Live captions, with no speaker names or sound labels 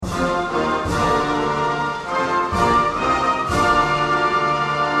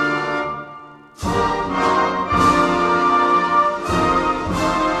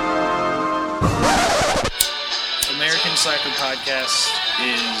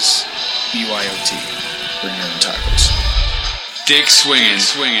BYOT. Bring your own tacos. Dick swinging.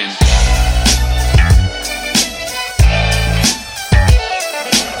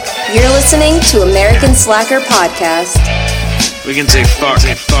 You're listening to American Slacker Podcast. We can say fuck.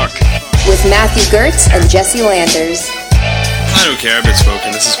 With Matthew Gertz and Jesse Landers. I don't care, I've been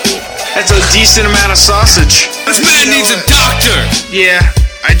smoking, this is cool. That's a decent amount of sausage. This man needs a doctor! Yeah,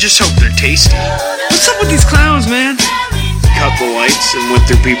 I just hope they're tasty. What's up with these clowns, man? Cut the lights and went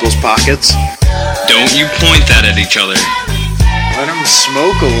through people's pockets. Don't you point that at each other. Let them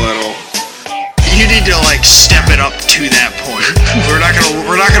smoke a little. You need to step it up to that point. We're not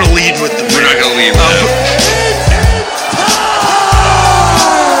gonna lead with the. We're not gonna lead with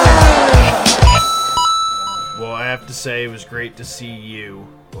Well, I have to say it was great to see you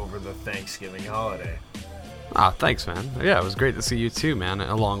over the Thanksgiving holiday. Ah, thanks, man. Yeah, it was great to see you too, man,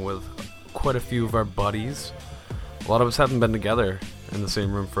 along with quite a few of our buddies. A lot of us haven't been together in the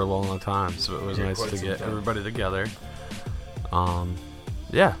same room for a long time, so it was nice to get everybody together.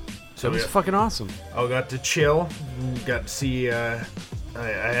 Yeah, so it was fucking awesome. I got to chill, got to see, I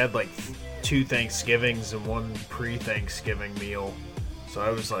had 2 Thanksgivings and 1 pre-Thanksgiving meal, so I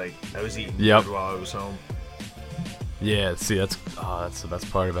was eating good while I was home. Yeah, see, that's the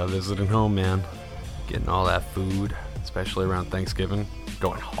best part about visiting home, man. Getting all that food, especially around Thanksgiving,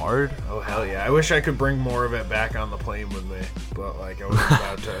 going hard. Oh, hell yeah. I wish I could bring more of it back on the plane with me, but I was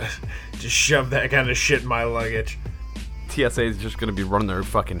about to just shove that kind of shit in my luggage. TSA is just going to be running their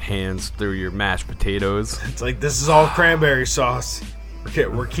fucking hands through your mashed potatoes. It's this is all cranberry sauce.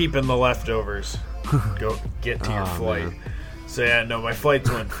 We're keeping the leftovers. Go get to your flight. Man. So yeah, no, my flights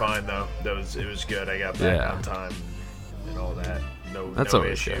went fine though. It was good. I got back on time and all that. No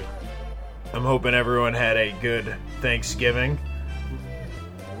issue. Good. I'm hoping everyone had a good Thanksgiving.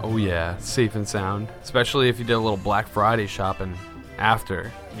 Oh yeah, safe and sound. Especially if you did a little Black Friday shopping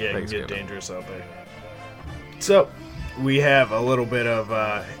after. Yeah, it can get dangerous out there. So, we have a little bit of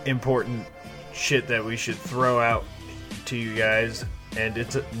important shit that we should throw out to you guys, and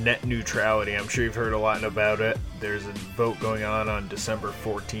it's net neutrality. I'm sure you've heard a lot about it. There's a vote going on December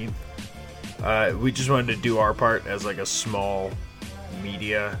 14th. We just wanted to do our part as a small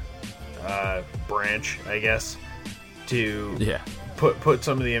media branch, I guess, to put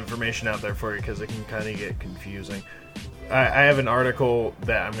some of the information out there for you, because it can kind of get confusing. I have an article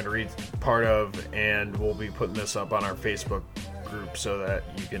that I'm going to read part of, and we'll be putting this up on our Facebook group so that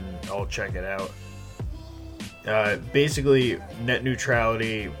you can all check it out. Basically, net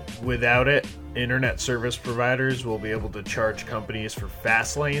neutrality, without it, internet service providers will be able to charge companies for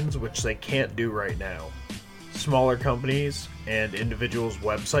fast lanes, which they can't do right now. Smaller companies and individuals'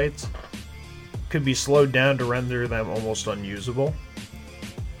 websites could be slowed down to render them almost unusable.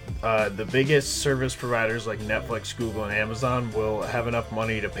 The biggest service providers like Netflix, Google, and Amazon will have enough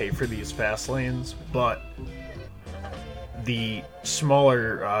money to pay for these fast lanes, but the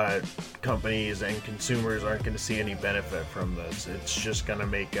smaller companies and consumers aren't going to see any benefit from this. It's just going to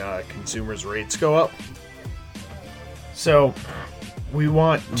make consumers' rates go up. So we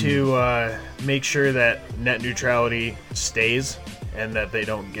want to make sure that net neutrality stays and that the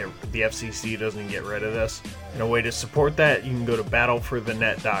FCC doesn't get rid of this. And a way to support that, you can go to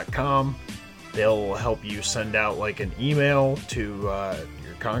battleforthenet.com. They'll help you send out an email to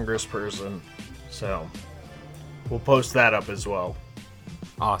your congressperson. So we'll post that up as well.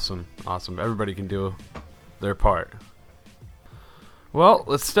 Awesome. Everybody can do their part. Well,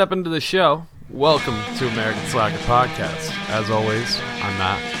 let's step into the show. Welcome to American Slacker Podcast. As always, I'm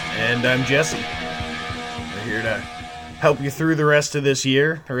Matt. And I'm Jesse. We're here to help you through the rest of this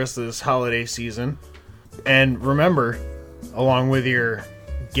year, the rest of this holiday season. And remember, along with your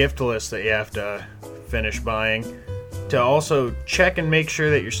gift list that you have to finish buying, to also check and make sure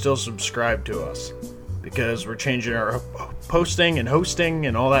that you're still subscribed to us. Because we're changing our posting and hosting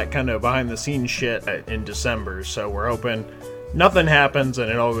and all that kind of behind-the-scenes shit in December. So we're hoping nothing happens and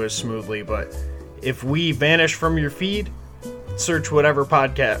it all goes smoothly. But if we vanish from your feed, search whatever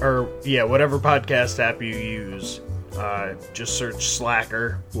podcast app you use. Just search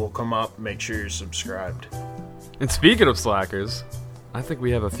Slacker. We'll come up. Make sure you're subscribed. And speaking of slackers, I think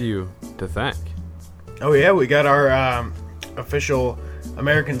we have a few to thank. Oh yeah, we got our official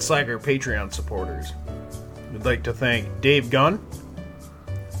American Slacker Patreon supporters. We'd like to thank Dave Gunn,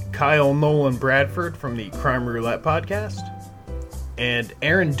 Kyle Nolan Bradford from the Crime Roulette podcast, and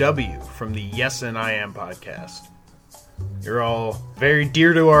Aaron W. from the Yes and I Am podcast. You're all very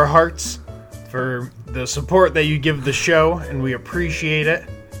dear to our hearts for the support that you give the show, and we appreciate it.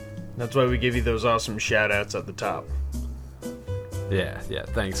 That's why we give you those awesome shout-outs at the top. Yeah,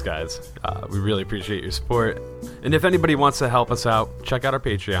 thanks guys. We really appreciate your support. And if anybody wants to help us out, check out our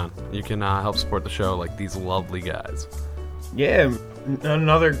Patreon. You can help support the show like these lovely guys. Yeah,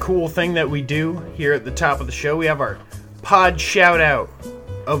 another cool thing that we do here at the top of the show, we have our pod shout out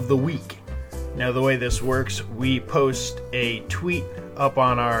of the week. Now the way this works, we post a tweet up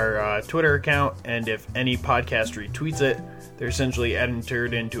on our Twitter account, and if any podcast retweets it, they're essentially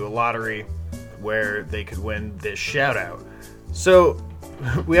entered into a lottery where they could win this shout out. So,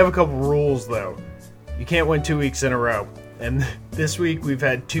 we have a couple rules, though. You can't win 2 weeks in a row. And this week, we've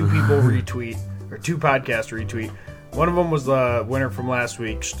had 2 people retweet, or 2 podcasts retweet. One of them was the winner from last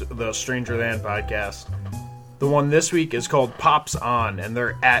week, the Stranger Than podcast. The one this week is called Pops On, and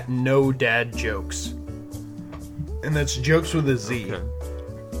they're at No Dad Jokes. And that's jokes with a Z. Okay.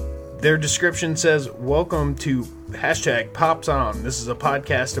 Their description says, "Welcome to #Pops On. This is a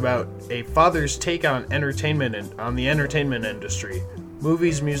podcast about a father's take on entertainment and on the entertainment industry,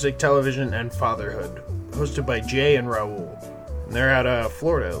 movies, music, television, and fatherhood. Hosted by Jay and Raul. And they're out of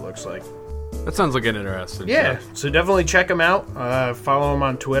Florida, it looks like." That sounds like an interesting show. So definitely check them out. Follow them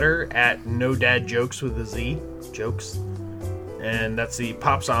on Twitter at No Dad Jokes with a Z. Jokes. And that's the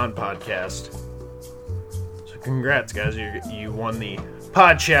Pops On podcast. So congrats, guys. You won the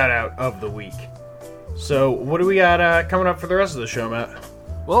pod shout out of the week. So what do we got coming up for the rest of the show, Matt?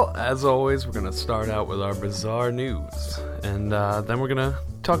 Well, as always, we're going to start out with our bizarre news. And then we're going to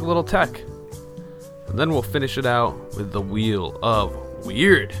talk a little tech. And then we'll finish it out with the Wheel of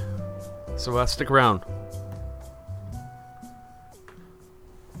Weird. So stick around.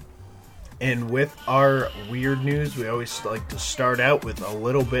 And with our weird news, we always like to start out with a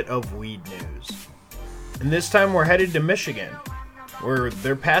little bit of weed news. And this time we're headed to Michigan, where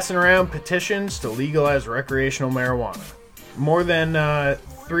they're passing around petitions to legalize recreational marijuana. More than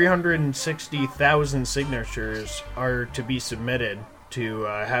 360,000 signatures are to be submitted to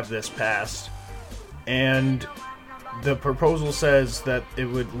have this passed. And the proposal says that it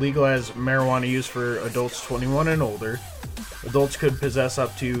would legalize marijuana use for adults 21 and older. Adults could possess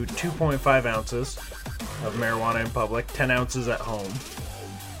up to 2.5 ounces of marijuana in public, 10 ounces at home.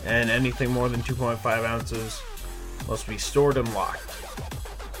 And anything more than 2.5 ounces must be stored and locked.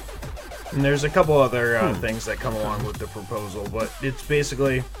 And there's a couple other things that come along with the proposal, but it's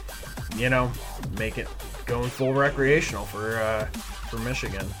basically, make it going full recreational for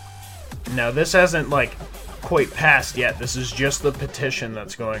Michigan. Now, this hasn't, quite passed yet. This is just the petition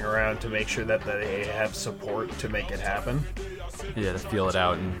that's going around to make sure that they have support to make it happen. Yeah, to feel it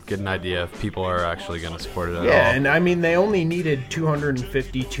out and get an idea if people are actually going to support it at all. Yeah, and I mean, they only needed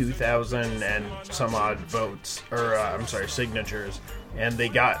 252,000 and some odd votes, signatures, and they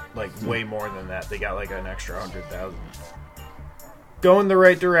got, way more than that. They got, an extra 100,000. Going the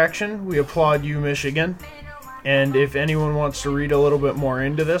right direction. We applaud you, Michigan. And if anyone wants to read a little bit more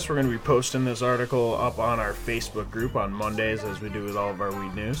into this, we're going to be posting this article up on our Facebook group on Mondays, as we do with all of our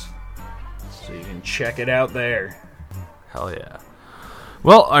weed news. So you can check it out there. Hell yeah.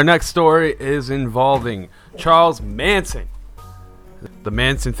 Well, our next story is involving Charles Manson. The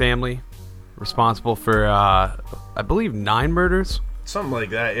Manson family, responsible for, I believe, 9 murders? Something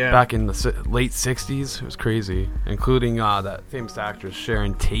like that, yeah. Back in the late 60s. It was crazy. Including that famous actress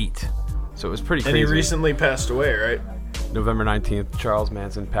Sharon Tate. So it was pretty crazy. And he recently passed away, right? November 19th, Charles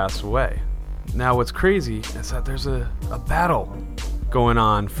Manson passed away. Now, what's crazy is that there's a battle going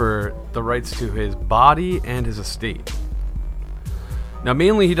on for the rights to his body and his estate. Now,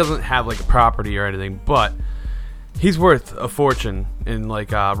 mainly he doesn't have, a property or anything, but he's worth a fortune in,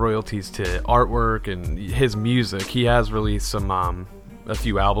 royalties to artwork and his music. He has released some, a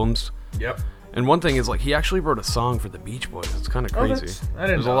few albums. Yep. And one thing is, he actually wrote a song for the Beach Boys. It's kind of crazy.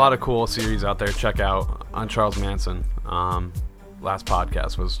 There's a lot of cool series out there to check out on Charles Manson. Last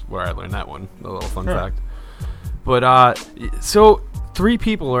podcast was where I learned that one. A little fun fact. But, so 3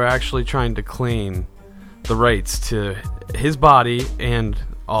 people are actually trying to claim the rights to his body and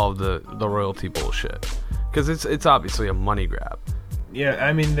all of the royalty bullshit. Because it's obviously a money grab. Yeah,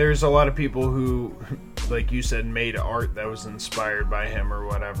 I mean, there's a lot of people who, like you said, made art that was inspired by him or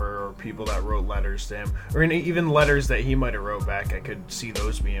whatever, or people that wrote letters to him, or even letters that he might have wrote back. I could see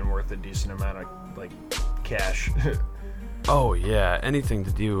those being worth a decent amount of, cash. Oh, yeah, anything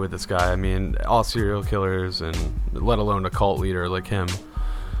to do with this guy. I mean, all serial killers, and let alone a cult leader like him,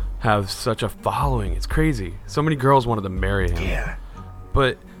 have such a following. It's crazy. So many girls wanted to marry him. Yeah.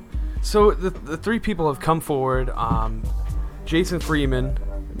 But, so the 3 people have come forward. Jason Freeman,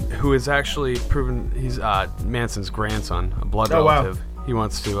 who is actually proven he's Manson's grandson, a blood relative. Wow. He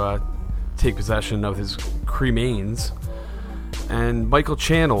wants to take possession of his cremains. And Michael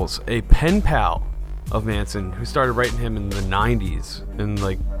Channels, a pen pal of Manson, who started writing him in the 90s and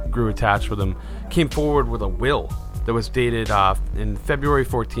like grew attached with him, came forward with a will that was dated in February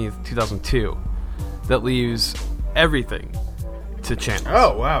 14th, 2002, that leaves everything to Chance.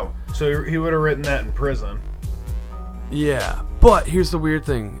 Oh, wow. So he would have written that in prison. Yeah, but here's the weird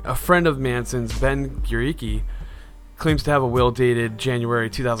thing. A friend of Manson's, Ben Guricki, claims to have a will dated January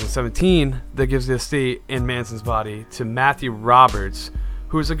 2017 that gives the estate and Manson's body to Matthew Roberts,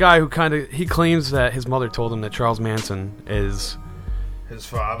 who is a guy who he claims that his mother told him that Charles Manson is his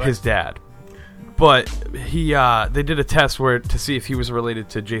father, his dad. But they did a test to see if he was related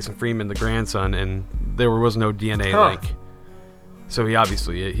to Jason Freeman, the grandson, and there was no DNA link. So he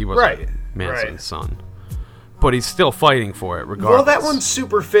wasn't Manson's son. But he's still fighting for it regardless. Well, that one's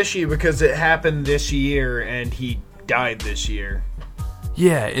super fishy because it happened this year and he died this year.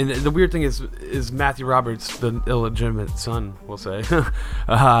 Yeah, and the weird thing is Matthew Roberts, the illegitimate son, we'll say,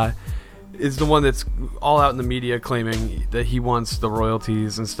 is the one that's all out in the media claiming that he wants the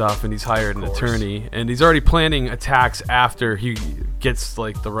royalties and stuff, and he's hired an attorney, and he's already planning attacks after he gets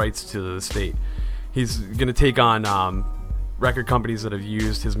like the rights to the estate. He's gonna take on record companies that have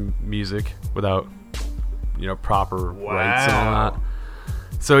used his music without proper rights and all that.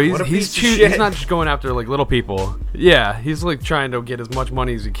 So he's not just going after like little people. Yeah, he's like trying to get as much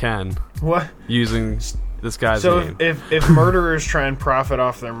money as he can. What? Using this guy's name. So if murderers try and profit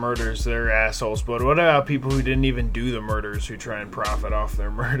off their murders, they're assholes. But what about people who didn't even do the murders who try and profit off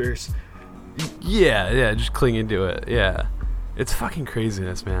their murders? Yeah, just clinging to it. Yeah, it's fucking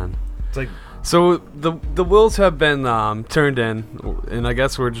craziness, man. It's like. So the wills have been turned in, and I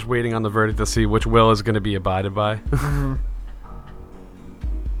guess we're just waiting on the verdict to see which will is going to be abided by. Mm-hmm.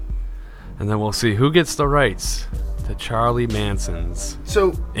 And then we'll see who gets the rights to Charlie Manson's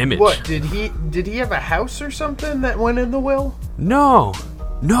image. What did he have a house or something that went in the will? No,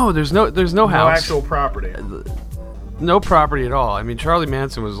 there's no house. No actual property. No property at all. I mean, Charlie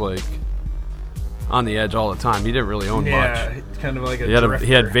Manson was like on the edge all the time. He didn't really own much. Yeah, kind of like a drifter.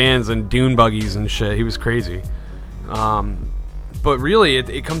 He had vans and dune buggies and shit. He was crazy. But really,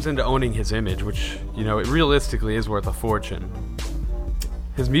 it comes into owning his image, which, it realistically is worth a fortune.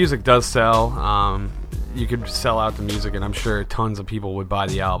 His music does sell. You could sell out the music, and I'm sure tons of people would buy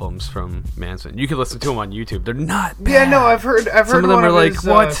the albums from Manson. You could listen to them on YouTube. They're not bad. Yeah, no, I've heard Some of them one are of like, his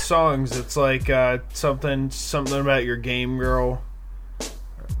what? Songs. It's like something about your game girl.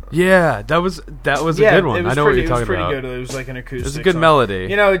 Yeah, that was a good one. I know what you're talking about. It was pretty good. It was like an acoustic. It's a good song.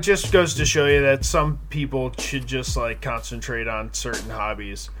 melody. It just goes to show you that some people should just like concentrate on certain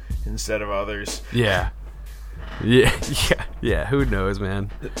hobbies instead of others. Yeah. Who knows, man?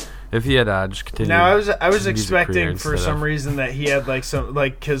 If he had just continued. Now I was expecting for some reason that he had like some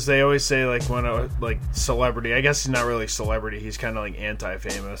because they always say like when a celebrity. I guess he's not really a celebrity. He's kind of like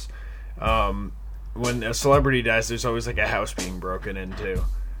anti-famous. When a celebrity dies, there's always like a house being broken into.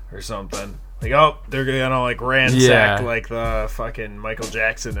 Or something. Like, they're gonna like ransack like the fucking Michael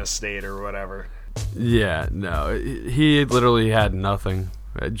Jackson estate or whatever. Yeah, no. He literally had nothing.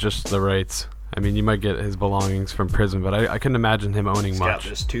 Just the rights. I mean, you might get his belongings from prison, but I couldn't imagine him owning much. He's got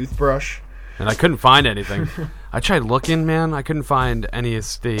this toothbrush. And I couldn't find anything. I tried looking, man. I couldn't find any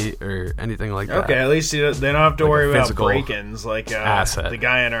estate or anything like that. Okay, at least they don't have to worry about break-ins like the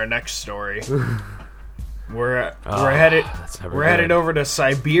guy in our next story. We're headed over to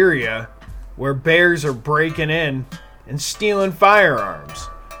Siberia, where bears are breaking in and stealing firearms,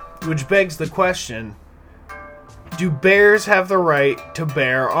 which begs the question: do bears have the right to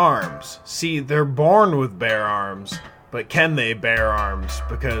bear arms? See, they're born with bear arms, but can they bear arms?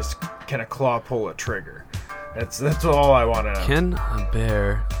 Because can a claw pull a trigger? That's all I want to know. Can a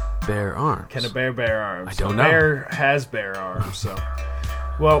bear bear arms? Can a bear bear arms? I don't know. A bear has bear arms, so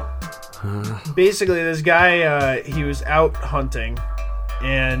well. Basically, this guy, he was out hunting,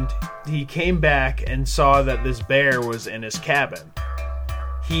 and he came back and saw that this bear was in his cabin.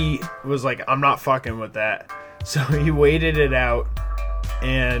 He was like, I'm not fucking with that. So he waited it out,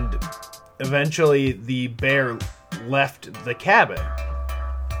 and eventually the bear left the cabin.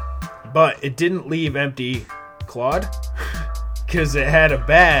 But it didn't leave empty, Claude, because it had a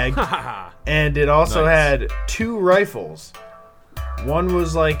bag, and it also had 2 rifles. One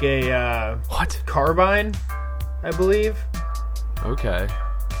was like a carbine, I believe. Okay.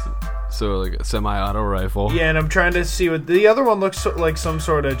 So like a semi-auto rifle. Yeah, and I'm trying to see what the other one looks like. Some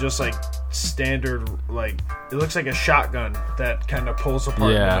sort of just like standard, like it looks like a shotgun that kind of pulls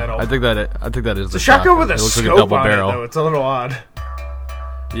apart in the middle. I think that is a shotgun with a scope like a double barrel. It, though. It's a little odd.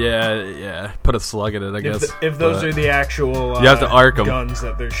 Yeah. Put a slug in it, I guess. If those are the actual you have to arc them. Guns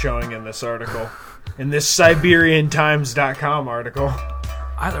that they're showing in this article. In this SiberianTimes.com article.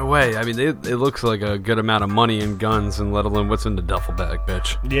 Either way, I mean, it looks like a good amount of money and guns, and let alone what's in the duffel bag,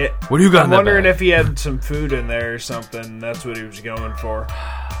 bitch. Yeah. What do you got in that bag? I'm wondering if he had some food in there or something. That's what he was going for.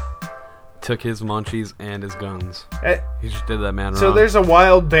 Took his munchies and his guns. He just did that man wrong. So there's a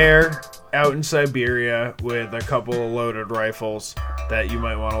wild bear out in Siberia with a couple of loaded rifles that you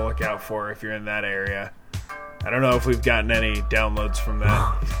might want to look out for if you're in that area. I don't know if we've gotten any downloads from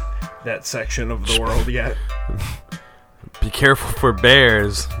that section of the world yet. Be careful for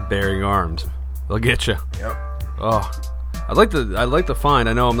bears bearing arms. They'll get you. Yep. Oh, I'd like to find.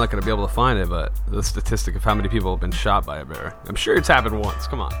 I know I'm not going to be able to find it, but the statistic of how many people have been shot by a bear. I'm sure it's happened once.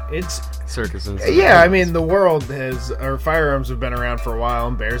 Come on. It's circus. Yeah, I mean the world our firearms have been around for a while,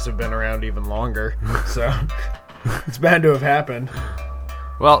 and bears have been around even longer. So it's bound to have happened.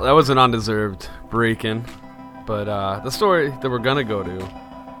 Well, that was an undeserved break-in, but the story that we're gonna go to,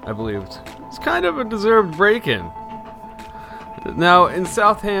 I believe, it's kind of a deserved break-in. Now, in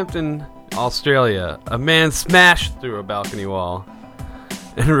Southampton, Australia, a man smashed through a balcony wall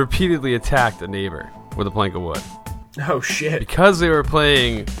and repeatedly attacked a neighbor with a plank of wood. Oh, shit. Because they were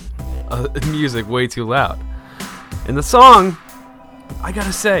playing music way too loud. And the song, I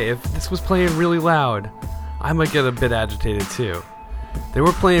gotta say, if this was playing really loud, I might get a bit agitated too. They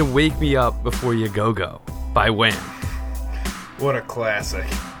were playing Wake Me Up Before You Go-Go by Wham. What a classic.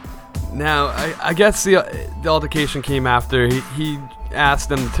 Now, I guess the altercation came after he asked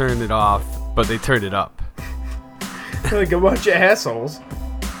them to turn it off, but they turned it up. Like a bunch of assholes.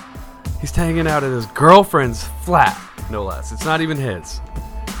 He's hanging out at his girlfriend's flat, no less. It's not even his.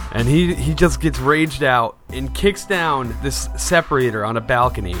 And he just gets raged out and kicks down this separator on a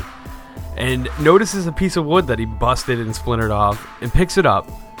balcony and notices a piece of wood that he busted and splintered off and picks it up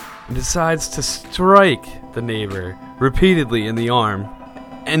and decides to strike the neighbor repeatedly in the arm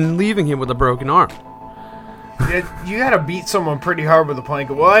and leaving him with a broken arm. You gotta beat someone pretty hard with a plank.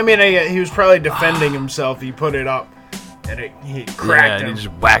 Well, I mean, he was probably defending himself. He put it up, and he cracked him. And he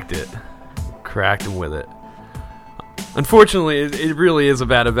just whacked it. Cracked him with it. Unfortunately, it really is a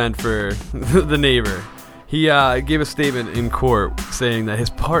bad event for the neighbor. He gave a statement in court saying that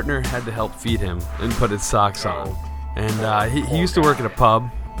his partner had to help feed him and put his socks on. And he used to work at a pub,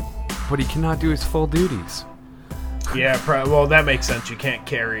 but he cannot do his full duties. Yeah, well, that makes sense. You can't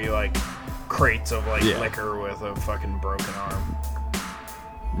carry, like, crates of, like, liquor with a fucking broken arm.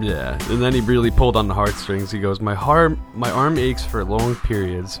 Yeah, and then he really pulled on the heartstrings. He goes, my arm aches for long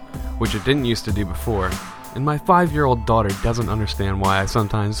periods, which it didn't used to do before. And my 5-year-old daughter doesn't understand why I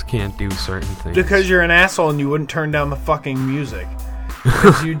sometimes can't do certain things. Because you're an asshole and you wouldn't turn down the fucking music.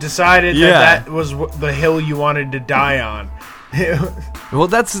 Because you decided that was the hill you wanted to die on. Well,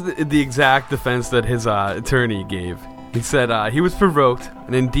 that's the exact defense that his attorney gave. He said he was provoked,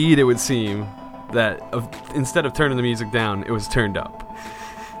 and indeed it would seem that instead of turning the music down, it was turned up.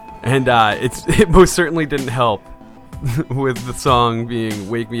 And it most certainly didn't help with the song being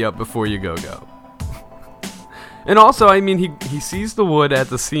Wake Me Up Before You Go-Go. And also, I mean, he sees the wood at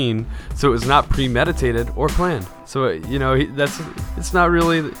the scene, so it was not premeditated or planned. So, it's not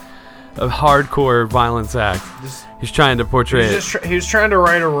really a hardcore violence act. He's trying to portray it. He was trying to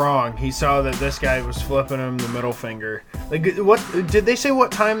right a wrong. He saw that this guy was flipping him the middle finger. Like, what did they say?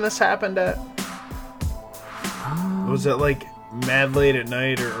 What time this happened at? Was it like mad late at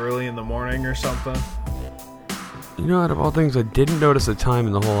night or early in the morning or something? You know, out of all things, I didn't notice the time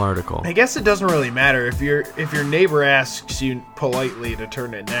in the whole article. I guess it doesn't really matter if your neighbor asks you politely to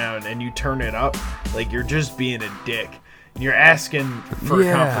turn it down and you turn it up. Like, you're just being a dick. You're asking for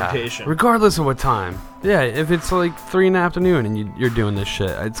a confrontation. Regardless of what time. Yeah, if it's like 3 in the afternoon and you're doing this shit,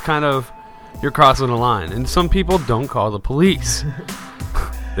 it's kind of, you're crossing the line. And some people don't call the police.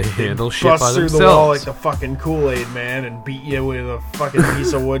 They handle shit by themselves. Bust through the wall like the fucking Kool-Aid man and beat you with a fucking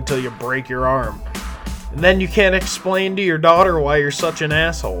piece of wood till you break your arm. And then you can't explain to your daughter why you're such an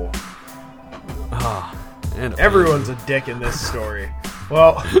asshole. Everyone's a dick in this story.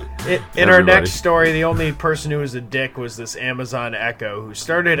 Well, in our next story, the only person who was a dick was this Amazon Echo, who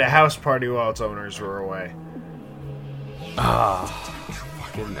started a house party while its owners were away.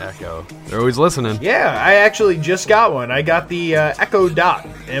 Fucking Echo. They're always listening. Yeah, I actually just got one. I got the Echo Dot.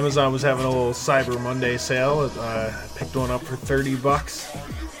 Amazon was having a little Cyber Monday sale. I picked one up for $30.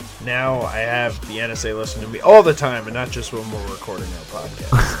 Now I have the NSA listening to me all the time, and not just when we're recording our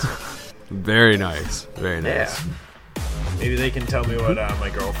podcast. Very nice. Very nice. Yeah. Maybe they can tell me what my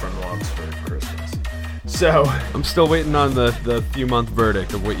girlfriend wants for Christmas. So I'm still waiting on the few-month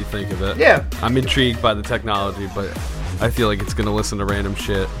verdict of what you think of it. Yeah. I'm intrigued by the technology, but I feel like it's going to listen to random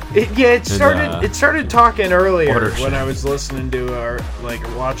shit. It started talking earlier when I was listening to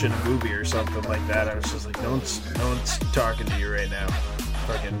watching a movie or something like that. I was just like, no one's talking to you right now.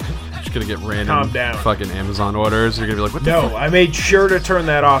 fucking Just gonna get random calm down. fucking Amazon orders. You're gonna be like, what the No, fuck? I made sure to turn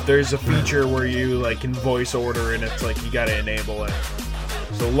that off. There's a feature where you like can voice order, and it's like you gotta enable it.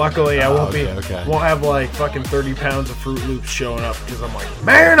 So luckily, I won't won't have like fucking 30 pounds of Fruit Loops showing up because I'm like,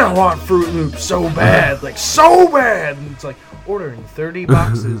 man, I want Fruit Loops so bad, like so bad. And it's like ordering 30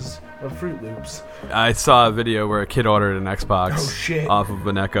 boxes of Fruit Loops. I saw a video where a kid ordered an Xbox off of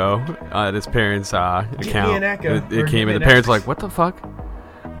an Echo at his parents' account. Give me an Echo. It came in. The parents were like, what the fuck?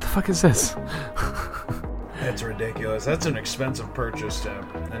 What the fuck is this? That's ridiculous. That's an expensive purchase to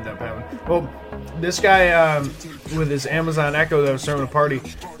end up having. Well, this guy with his Amazon Echo that was throwing a party,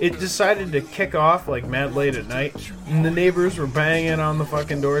 it decided to kick off like mad late at night, and the neighbors were banging on the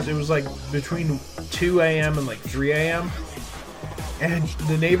fucking doors. It was like between 2 a.m. and like 3 a.m. And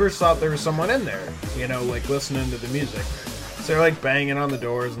the neighbors thought there was someone in there, you know, like listening to the music. So they're like banging on the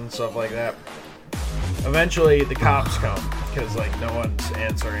doors and stuff like that. Eventually, the cops come because like no one's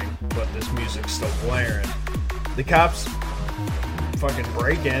answering, but this music's still blaring. The cops fucking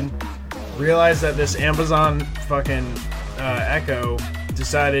break in, realize that this Amazon fucking Echo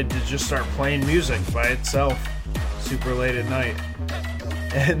decided to just start playing music by itself super late at night.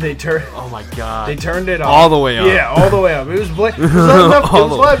 And they turned. Oh my god! They turned it off all the way up. Yeah, all the way up. It was loud enough. It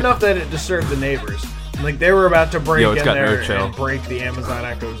was loud enough that it disturbed the neighbors. Like they were about to break in there and break the Amazon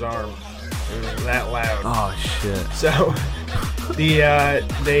Echo's arm. It was that loud. Oh shit! So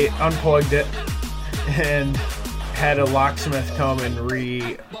they unplugged it and had a locksmith come and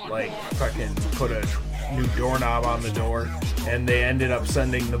fucking put a new doorknob on the door, and they ended up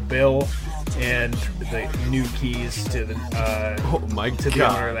sending the bill and the new keys to the the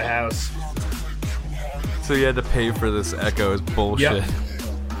owner of the house. So you had to pay for this Echo is bullshit. Yep.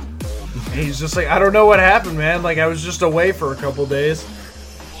 He's just like, I don't know what happened, man. Like I was just away for a couple days.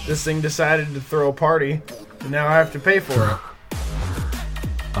 This thing decided to throw a party, and now I have to pay for it.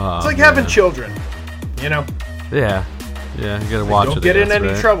 It's like having children, you know? Yeah, you gotta watch it. Don't get in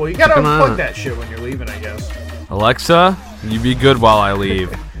any trouble. You gotta unplug that shit when you're leaving, I guess. Alexa, you be good while I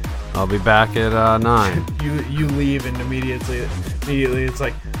leave. I'll be back at 9. You leave, and immediately it's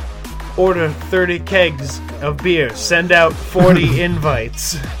like, order 30 kegs of beer. Send out 40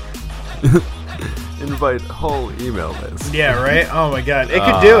 invites. Invite whole email list. Yeah, right? Oh my god. It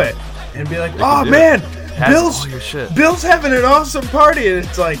could do it. And be like, oh man, Bill's having an awesome party. And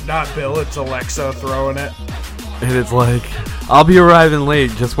it's like, not Bill, it's Alexa throwing it. And it's like, I'll be arriving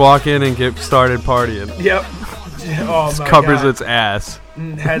late. Just walk in and get started partying. Yep. Oh my covers god. its ass.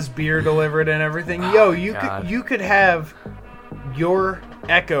 Has beer delivered and everything. Yo, you could have your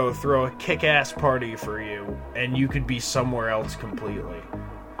Echo throw a kick-ass party for you, and you could be somewhere else completely.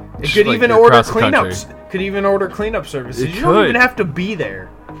 It could like even order cleanups. Could even order cleanup services. You don't even have to be there.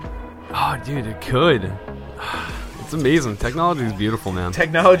 Oh, dude, it could. It's amazing. Technology is beautiful, man.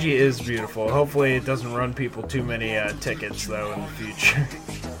 Technology is beautiful. Hopefully, it doesn't run people too many tickets, though, in the future.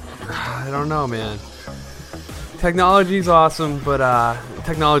 I don't know, man. Technology's awesome, but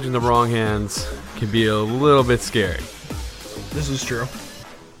technology in the wrong hands can be a little bit scary. This is true.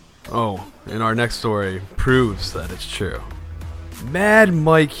 Oh, and our next story proves that it's true. Mad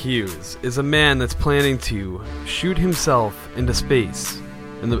Mike Hughes is a man that's planning to shoot himself into space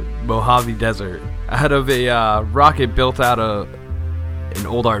in the Mojave Desert out of a rocket built out of an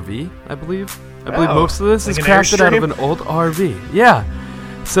old RV, I believe. I believe most of this is crafted out of an old RV. Yeah.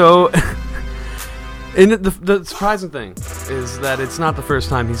 So, and the surprising thing is that it's not the first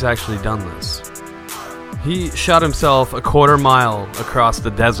time he's actually done this. He shot himself a quarter mile across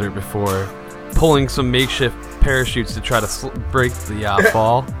the desert before, pulling some makeshift parachutes to try to break the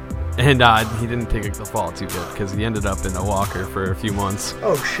fall, and he didn't take the fall too good because he ended up in a walker for a few months.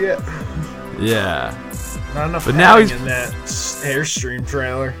 Oh shit! Yeah, not enough. But now he's in that Airstream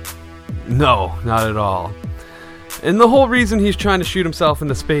trailer. No, not at all. And the whole reason he's trying to shoot himself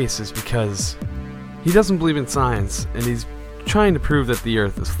into space is because he doesn't believe in science, and he's trying to prove that the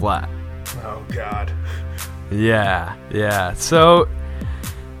Earth is flat. Oh God. Yeah. So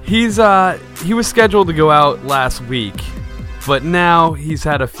he was scheduled to go out last week, but now he's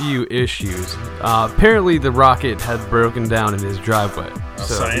had a few issues. Apparently the rocket had broken down in his driveway.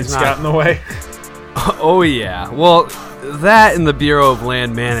 So science got in the way. Oh yeah. Well, that and the Bureau of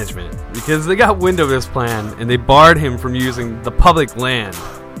Land Management, because they got wind of this plan and they barred him from using the public land,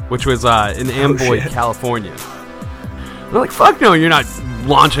 which was in Amboy, California. They're like, fuck no, you're not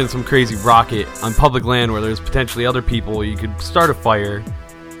launching some crazy rocket on public land where there's potentially other people. You could start a fire.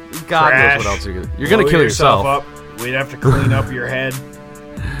 God knows what else you're going to kill yourself. Up. We'd have to clean up your head.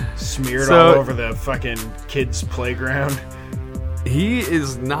 Smeared all over the fucking kids' playground. He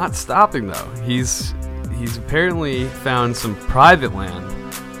is not stopping, though. He's he's apparently found some private land,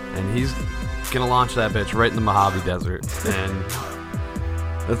 and he's gonna launch that bitch right in the Mojave Desert, and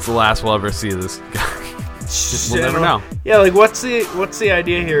that's the last we'll ever see of this guy. We'll never know. Yeah, like what's the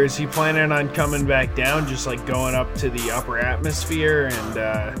idea here? Is he planning on coming back down, just like going up to the upper atmosphere and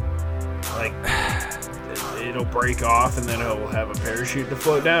like it'll break off and then he'll have a parachute to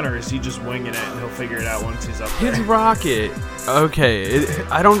float down, or is he just winging it and he'll figure it out once he's up there? His rocket, okay,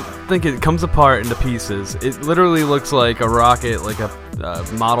 I don't think it comes apart into pieces. It literally looks like a rocket, like a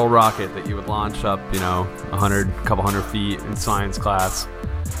model rocket that you would launch up, you know, couple hundred feet in science class.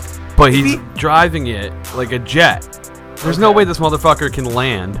 But he's driving it like a jet. There's no way this motherfucker can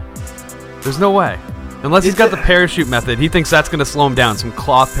land. There's no way. Unless he's got the parachute method. He thinks that's going to slow him down. Some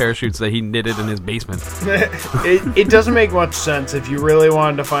cloth parachutes that he knitted in his basement. It doesn't make much sense. If you really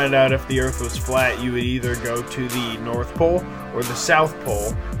wanted to find out if the Earth was flat, you would either go to the North Pole or the South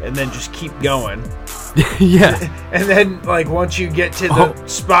Pole and then just keep going. Yeah. And then, like, once you get to the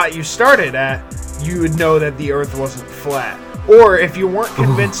spot you started at, you would know that the Earth wasn't flat. Or if you weren't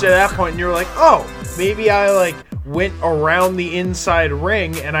convinced at that point and you're like, oh, maybe I, like, went around the inside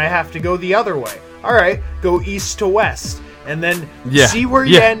ring and I have to go the other way. All right, go east to west, and then see where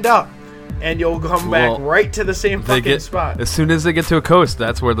you end up, and you'll come back right to the same fucking spot. As soon as they get to a coast,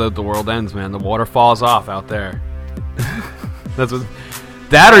 that's where the world ends, man. The water falls off out there. That's what.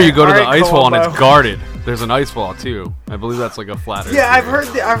 That, or you go to the ice wall and it's guarded. There's an ice wall too. I believe that's like a flat Earth. Yeah, I've heard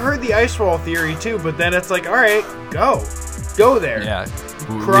the ice wall theory too, but then it's like, all right, go there. Yeah,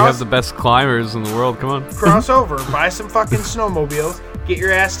 we have the best climbers in the world. Come on, cross over, buy some fucking snowmobiles. Get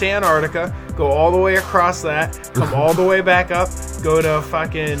your ass to Antarctica, go all the way across that, come all the way back up, go to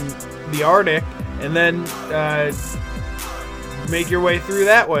fucking the Arctic, and then make your way through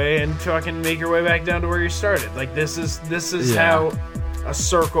that way and fucking make your way back down to where you started. Like, this is how a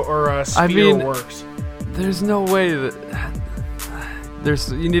circle or a sphere works. There's no way that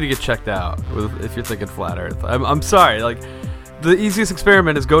you need to get checked out if you're thinking flat Earth. I'm sorry, like, the easiest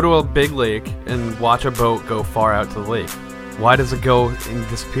experiment is go to a big lake and watch a boat go far out to the lake. Why does it go and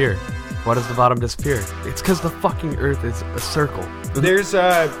disappear? Why does the bottom disappear? It's because the fucking Earth is a circle. There's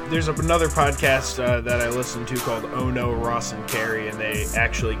another podcast that I listen to called Oh No, Ross and Carrie, and they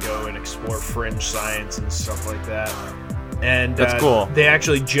actually go and explore fringe science and stuff like that. And that's cool. They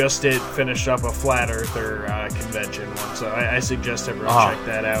actually just finished up a flat earther convention once, so I suggest everyone check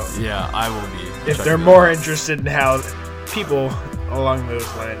that out. Yeah, I will be. If they're more interested in how people along those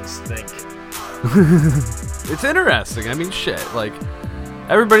lines think. It's interesting. I mean, shit. Like,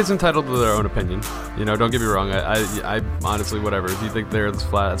 everybody's entitled to their own opinion. You know, don't get me wrong. I honestly, whatever. If you think the Earth is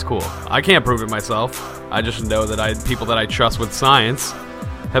flat, that's cool. I can't prove it myself. I just know that people that I trust with science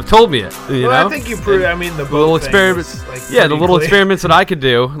have told me it. You know? I think you proved. I mean, the little experiments. Like, the little experiments that I could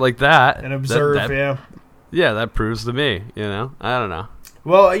do like that and observe. Yeah, that proves to me. You know, I don't know.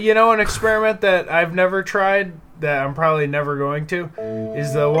 Well, you know, an experiment that I've never tried, that I'm probably never going to,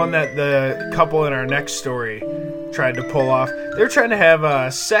 is the one that the couple in our next story tried to pull off. They're trying to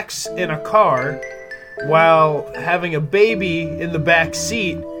have sex in a car while having a baby in the back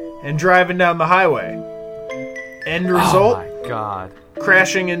seat and driving down the highway. End result? Oh my God.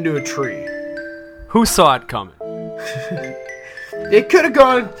 Crashing into a tree. Who saw it coming? It could have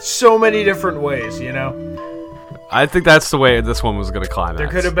gone so many different ways, you know? I think that's the way this one was going to climax. There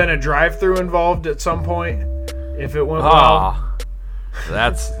could have been a drive-thru involved at some point if it went well.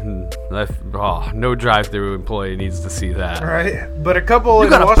 No drive-thru employee needs to see that. Right, but a couple. You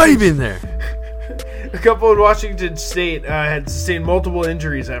got a baby in there. A couple in Washington State had sustained multiple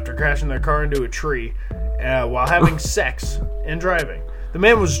injuries after crashing their car into a tree while having sex and driving. The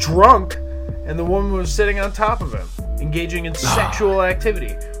man was drunk, and the woman was sitting on top of him, engaging in sexual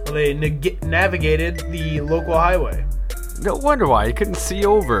activity while they navigated the local highway. No wonder why he couldn't see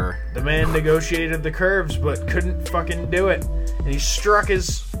over. The man negotiated the curves, but couldn't fucking do it, and he struck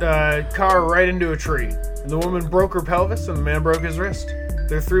his car right into a tree. And the woman broke her pelvis, and the man broke his wrist.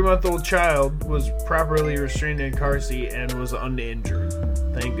 Their 3-month-old child was properly restrained in a car seat and was uninjured.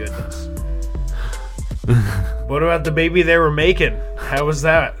 Thank goodness. What about the baby they were making? How was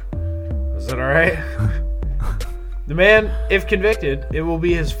that? Was it alright? The man, if convicted, it will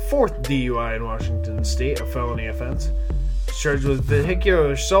be his 4th DUI in Washington State, a felony offense. He's charged with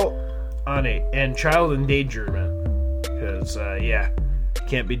vehicular assault and child endangerment. Because,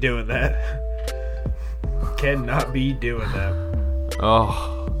 can't be doing that. Cannot be doing that.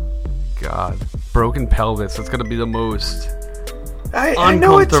 Oh, God. Broken pelvis. That's going to be the most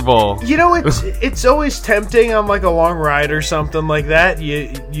uncomfortable. It's always tempting on like a long ride or something like that.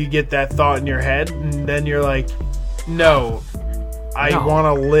 You get that thought in your head, and then you're like, no, I want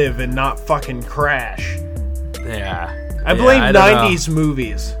to live and not fucking crash. Yeah. I blame 90s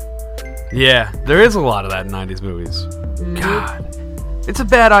movies. Yeah, there is a lot of that in 90s movies. God. It's a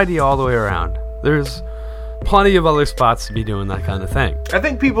bad idea all the way around. There's plenty of other spots to be doing that kind of thing. I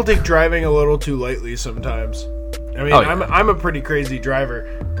think people take driving a little too lightly sometimes. I mean, I'm a pretty crazy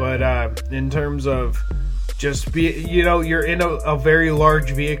driver, but in terms of just you're in a very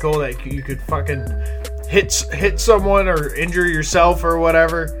large vehicle that you could fucking hit someone or injure yourself or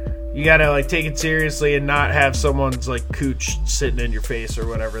whatever. You gotta like take it seriously and not have someone's like cooch sitting in your face or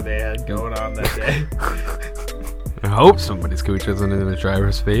whatever they had going on that day. I hope somebody's cooch isn't in the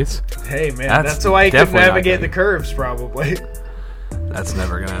driver's face. Hey man, that's why you can navigate the curves probably. That's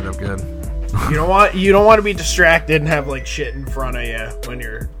never gonna end up good. You don't want to be distracted and have like shit in front of you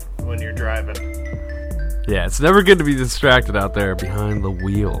when you're driving. Yeah, it's never good to be distracted out there behind the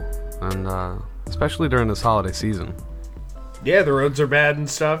wheel, and especially during this holiday season. Yeah, the roads are bad and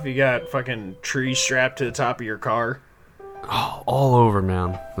stuff. You got fucking trees strapped to the top of your car. Oh, all over,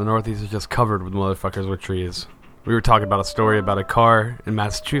 man. The Northeast is just covered with motherfuckers with trees. We were talking about a story about a car in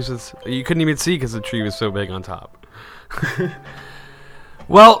Massachusetts you couldn't even see because the tree was so big on top.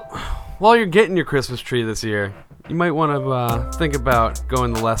 Well, while you're getting your Christmas tree this year, you might want to think about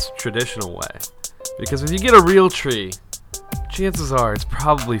going the less traditional way. Because if you get a real tree, chances are it's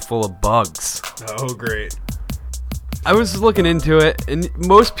probably full of bugs. Oh, great. I was looking into it, and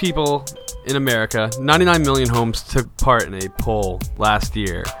most people in America, 99 million homes took part in a poll last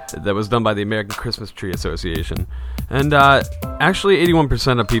year that was done by the American Christmas Tree Association. And actually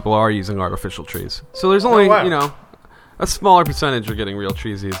 81% of people are using artificial trees. So there's only, a smaller percentage are getting real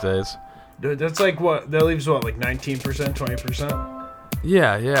trees these days. Dude, that's like what? That leaves what, like 19%, 20%?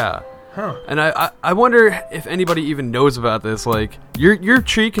 Yeah. Huh. And I wonder if anybody even knows about this. Like, your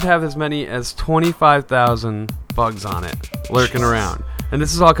tree could have as many as 25,000 bugs on it lurking around. And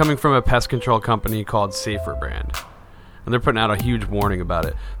this is all coming from a pest control company called Safer Brand. And they're putting out a huge warning about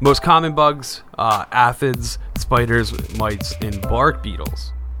it. Most common bugs, aphids, spiders, mites, and bark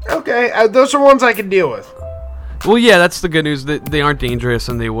beetles. Okay, those are ones I can deal with. Well, yeah, that's the good news. That they aren't dangerous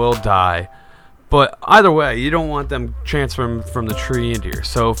and they will die. But either way, you don't want them transferring from the tree into your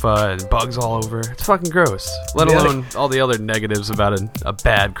sofa and bugs all over. It's fucking gross. Let alone all the other negatives about a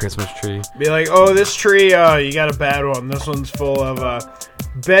bad Christmas tree. Be like, oh, this tree, you got a bad one. This one's full of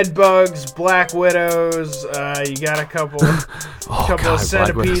bed bugs, black widows. You got a couple of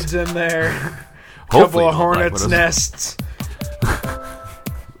centipedes in there. A couple of hornets' nests.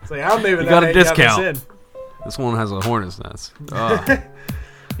 It's like, I don't even know got a discount. Got this in. This one has a hornet's nest.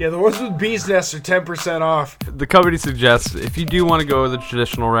 Yeah, the ones with bees' nests are 10% off. The company suggests if you do want to go the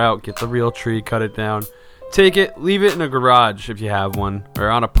traditional route, get the real tree, cut it down, take it, leave it in a garage if you have one, or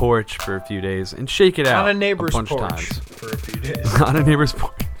on a porch for a few days, and shake it out on a neighbor's bunch porch times. For a few days. On a neighbor's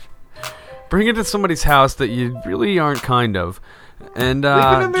porch. Bring it to somebody's house that you really aren't kind of, and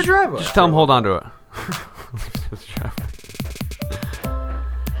leave it in their driveway. Just tell them hold on to it.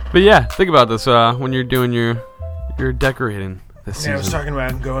 But yeah, think about this when you're doing your decorating. Yeah, I was talking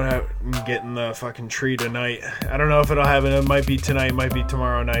about going out and getting the fucking tree tonight. I don't know if it'll happen. It might be tonight, might be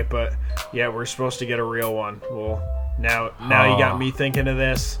tomorrow night, but yeah, we're supposed to get a real one. Well, now you got me thinking of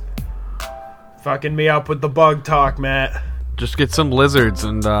this. Fucking me up with the bug talk, Matt. Just get some lizards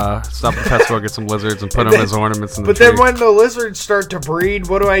and stop at Petco, get some lizards and put them as ornaments in the tree. But then when the lizards start to breed,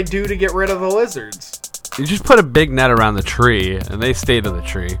 what do I do to get rid of the lizards? You just put a big net around the tree, and they stay to the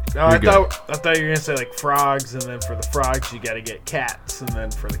tree. Oh, I thought you were going to say, like, frogs, and then for the frogs, you got to get cats, and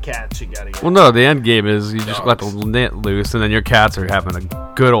then for the cats, you got to get... Well, no, the end game is you dogs. Just let the net loose, and then your cats are having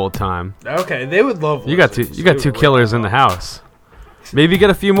a good old time. Okay, they would love lizards. You got two killers in the house. Maybe get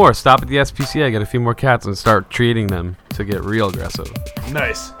a few more. Stop at the SPCA, get a few more cats, and start treating them to get real aggressive.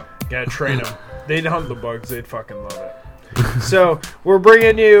 Nice. Gotta train them. They'd hunt the bugs. They'd fucking love it. So, we're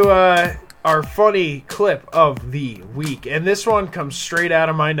bringing you... our funny clip of the week, and this one comes straight out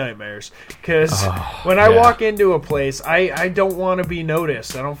of my nightmares, because when I walk into a place, I don't want to be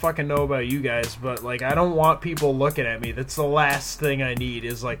noticed. I don't fucking know about you guys, but like, I don't want people looking at me. That's the last thing I need,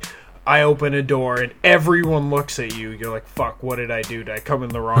 is like, I open a door and everyone looks at you. You're like, fuck, what did I do? Did I come in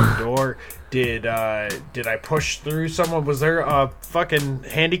the wrong door? Did I push through someone? Was there a fucking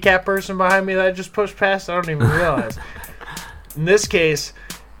handicapped person behind me that I just pushed past? I don't even realize. In this case,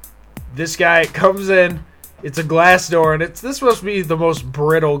 this guy comes in, it's a glass door, and this must be the most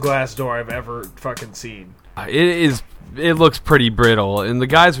brittle glass door I've ever fucking seen. It looks pretty brittle, and the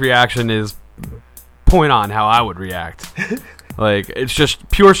guy's reaction is point on how I would react. Like, it's just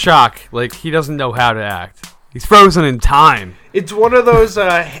pure shock. Like, he doesn't know how to act. He's frozen in time. It's one of those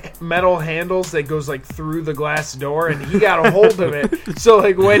metal handles that goes like through the glass door, and he got a hold of it. So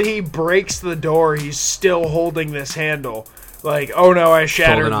like when he breaks the door, he's still holding this handle. Like, oh no, I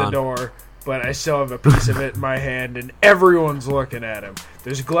shattered the door, but I still have a piece of it in my hand, and everyone's looking at him.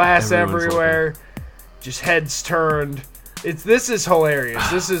 There's glass everywhere, just heads turned. This is hilarious.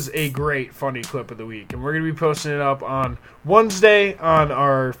 This is a great, funny clip of the week, and we're going to be posting it up on Wednesday on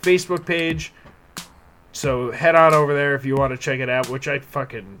our Facebook page. So head on over there if you want to check it out, which I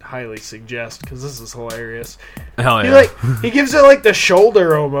fucking highly suggest because this is hilarious. Hell yeah! He gives it like the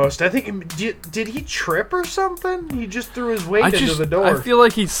shoulder almost. I think did he trip or something? He just threw his weight into the door. I feel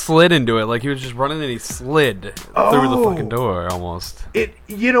like he slid into it, like he was just running and he slid through the fucking door almost.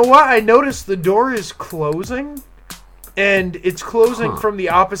 You know what? I noticed the door is closing, and it's closing from the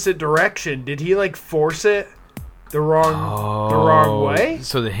opposite direction. Did he like force it the wrong way?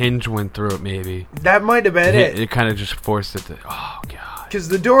 So the hinge went through it, maybe. That might have been it. It kind of just forced it to... Oh, God. Because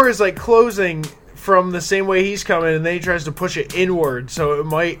the door is, like, closing from the same way he's coming, and then he tries to push it inward, so it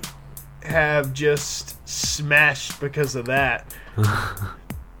might have just smashed because of that.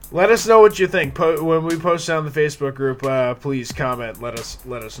 Let us know what you think. When we post it on the Facebook group, please comment. Let us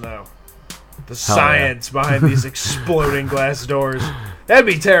know the science behind these exploding glass doors. That'd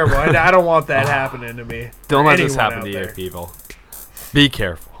be terrible. I don't want that happening to me. Don't let this happen to you, people. Be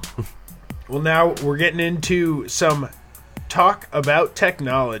careful. Well, now we're getting into some talk about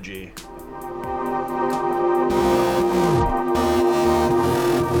technology.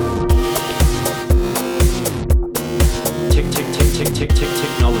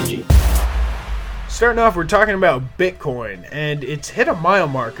 Technology. Starting off, we're talking about Bitcoin, and it's hit a mile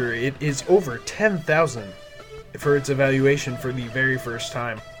marker. It is over 10,000 for its evaluation for the very first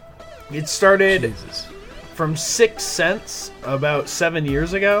time. It started from 6 cents about 7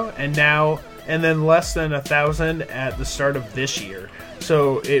 years ago, and then less than 1,000 at the start of this year.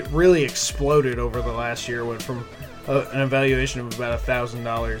 So it really exploded over the last year. Went from an evaluation of about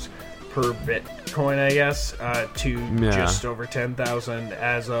 $1,000 per Bitcoin, I guess, to just over 10,000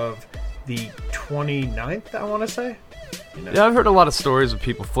 as of the 29th, I want to say. Yeah, I've heard a lot of stories of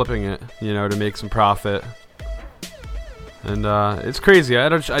people flipping it, to make some profit. And it's crazy.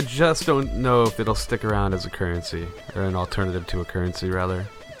 I just don't know if it'll stick around as a currency, or an alternative to a currency, rather.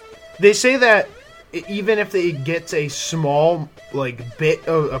 They say that even if it gets a small, bit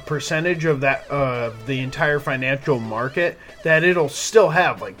of a percentage of that, the entire financial market, that it'll still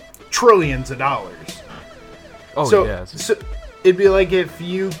have, trillions of dollars. So it'd be like if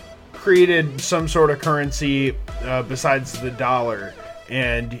you created some sort of currency besides the dollar,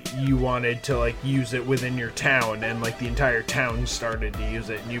 and you wanted to use it within your town, and the entire town started to use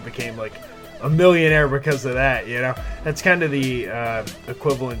it, and you became a millionaire because of that. That's kind of the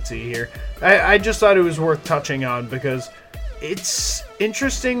equivalency here. I just thought it was worth touching on because it's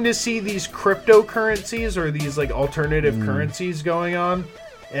interesting to see these cryptocurrencies or these alternative currencies going on,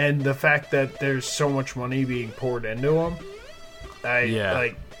 and the fact that there's so much money being poured into them.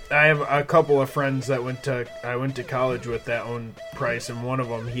 I have a couple of friends that I went to college with that own Price, and one of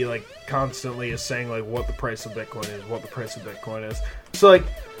them, he constantly is saying what the price of Bitcoin is, So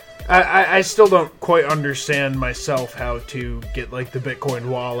I still don't quite understand myself how to get the Bitcoin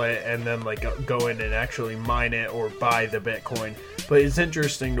wallet and then go in and actually mine it or buy the Bitcoin. But it's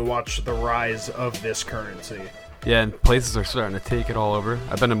interesting to watch the rise of this currency. Yeah, and places are starting to take it all over.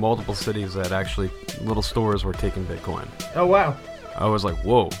 I've been in multiple cities that actually little stores were taking Bitcoin. Oh wow. I was like,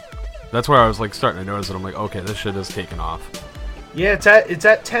 whoa. That's where I was starting to notice it. I'm like, okay, this shit is taking off. Yeah, it's at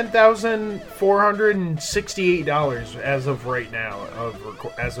 $10,468 as of right now,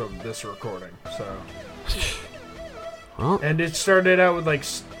 as of this recording. So, and it started out with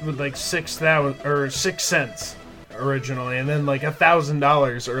 6,000 or 6 cents originally, and then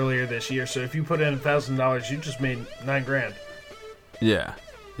 $1,000 earlier this year. So if you put in $1,000, you just made $9,000. Yeah.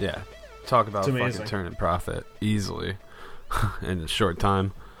 Talk about fucking turning profit easily in a short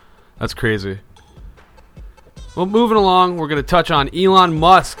time. That's crazy. Well, moving along, we're going to touch on Elon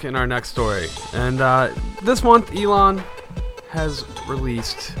Musk in our next story. And this month, Elon has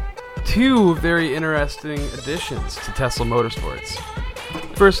released 2 very interesting additions to Tesla Motorsports.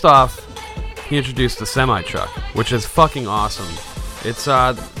 First off, he introduced the semi-truck, which is fucking awesome. It's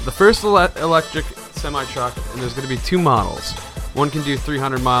the first electric semi-truck, and there's going to be 2 models. One can do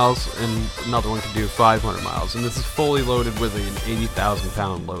 300 miles, and another one can do 500 miles. And this is fully loaded with an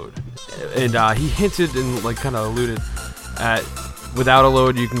 80,000-pound load. And he hinted and kind of alluded at, without a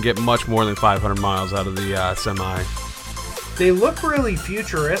load, you can get much more than 500 miles out of the semi. They look really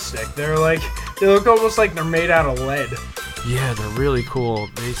futuristic. They look almost like they're made out of lead. Yeah, they're really cool.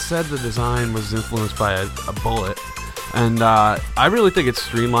 They said the design was influenced by a bullet, and I really think it's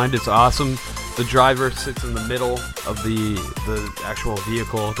streamlined. It's awesome. The driver sits in the middle of the actual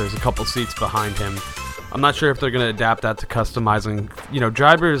vehicle. There's a couple seats behind him. I'm not sure if they're going to adapt that to customizing. You know,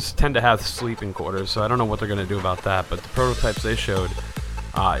 drivers tend to have sleeping quarters, so I don't know what they're going to do about that. But the prototypes they showed,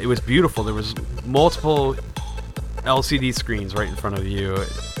 it was beautiful. There was multiple LCD screens right in front of you.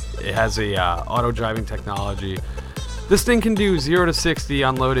 It has a auto driving technology. This thing can do 0 to 60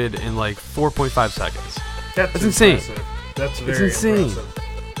 unloaded in like 4.5 seconds. That's insane. Impressive. That's very impressive.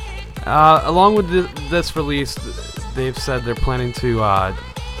 Along with this release, they've said they're planning to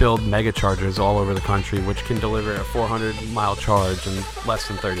build mega chargers all over the country, which can deliver a 400-mile charge in less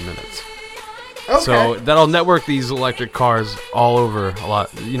than 30 minutes. Okay. So that'll network these electric cars all over a lot.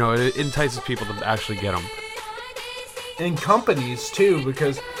 You know, it entices people to actually get them. And companies too,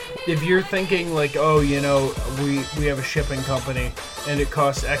 because if you're thinking like, oh, you know, we have a shipping company and it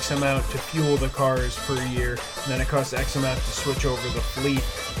costs X amount to fuel the cars per year, and then it costs X amount to switch over the fleet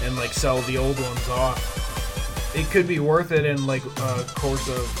and like sell the old ones off, it could be worth it in like a course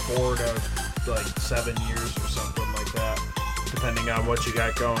of 4 to like 7 years or something like that, depending on what you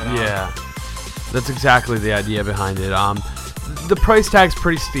got going on. Yeah, that's exactly the idea behind it. The price tag's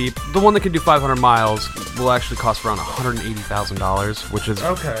pretty steep. The one that can do 500 miles will actually cost around $180,000, which is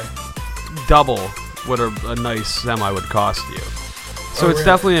double what a nice semi would cost you. So it's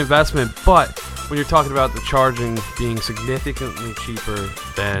definitely an investment, but when you're talking about the charging being significantly cheaper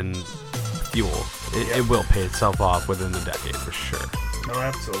than fuel, it will pay itself off within the decade for sure. Oh,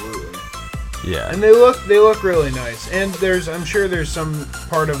 absolutely. Yeah. And they look really nice. And I'm sure there's some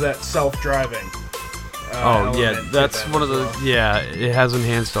part of that self-driving. Oh yeah, that's one of the it has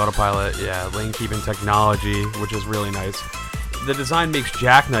enhanced autopilot, lane keeping technology, which is really nice. The design makes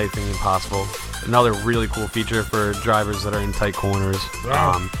jackknifing impossible. Another really cool feature for drivers that are in tight corners.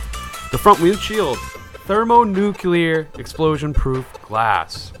 Wow. The front windshield, thermonuclear explosion-proof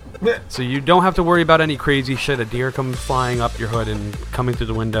glass. So you don't have to worry about any crazy shit, a deer comes flying up your hood and coming through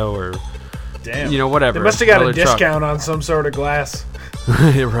the window, or damn, you know, whatever. They must have got a discount on some sort of glass.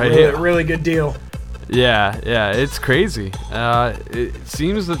 Right. Really good deal. Yeah, it's crazy. It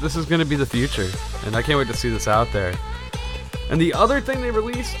seems that this is going to be the future, and I can't wait to see this out there. And the other thing they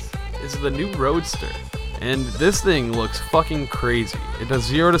released is the new Roadster, and this thing looks fucking crazy. It does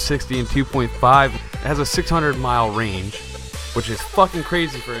 0 to 60 in 2.5. It has a 600-mile range, which is fucking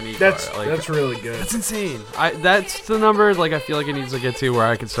crazy for an e-car. That's really good. That's insane. That's the number I feel like it needs to get to where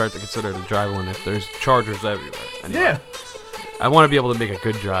I can start to consider to drive one if there's chargers everywhere. Anyway, yeah. I want to be able to make a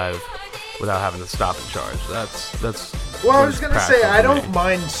good drive without having to stop and charge. That's well, I was gonna say I don't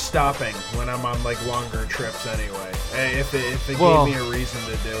mind stopping when I'm on like longer trips anyway. If it gave me a reason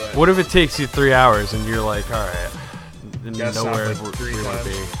to do it. What if it takes you 3 hours and you're like, all right, nowhere like we want to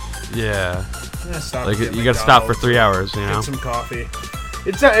be? Yeah, like you got to stop for 3 hours. You know, get some coffee.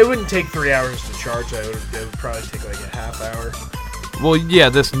 It wouldn't take 3 hours to charge. It would probably take like a half hour. Well, yeah,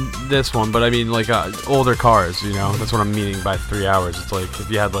 this one, but I mean like older cars. You know, that's what I'm meaning by 3 hours. It's like if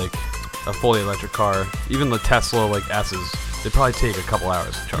you had like a fully electric car, even the Tesla like S's, they probably take a couple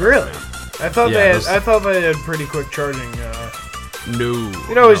hours to charge. Really? Man. I thought they had pretty quick charging. No. You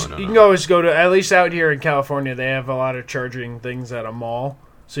can always go to, at least out here in California, they have a lot of charging things at a mall.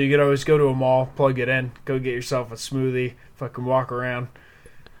 So you could always go to a mall, plug it in, go get yourself a smoothie, fucking walk around,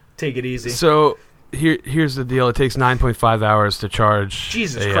 take it easy. So here's the deal: it takes 9.5 hours to charge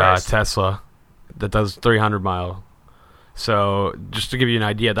a Tesla that does 300 mile. So just to give you an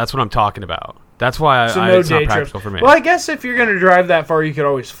idea, that's what I'm talking about. That's why it's not practical for me. Well, I guess if you're going to drive that far, you could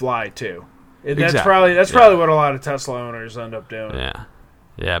always fly too. That's exactly. probably what a lot of Tesla owners end up doing.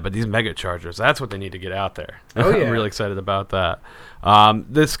 Yeah, but these mega chargers, that's what they need to get out there. Oh, yeah. I'm really excited about that.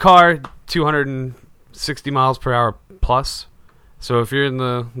 This car, 260 miles per hour plus. So if you're in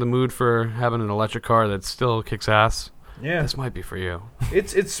the mood for having an electric car that still kicks ass, this might be for you.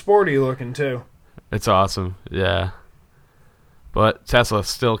 It's sporty looking too. It's awesome, yeah. But Tesla's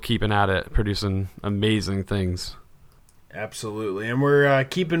still keeping at it, producing amazing things. Absolutely. And we're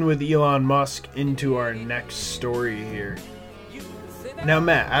keeping with Elon Musk into our next story here. Now,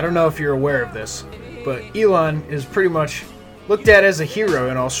 Matt, I don't know if you're aware of this, but Elon is pretty much looked at as a hero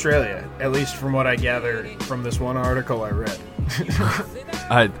in Australia, at least from what I gather from this one article I read.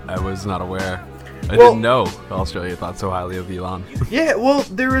 I was not aware. I didn't know Australia thought so highly of Elon. Yeah, well,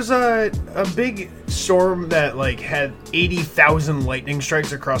 there was a big storm that had 80,000 lightning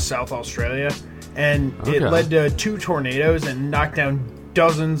strikes across South Australia, and it led to 2 tornadoes and knocked down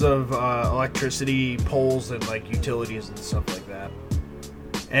dozens of electricity poles and utilities and stuff like that.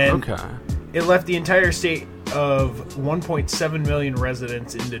 And it left the entire state of 1.7 million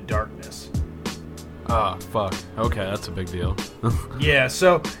residents into darkness. Ah, fuck. Okay, that's a big deal. Yeah,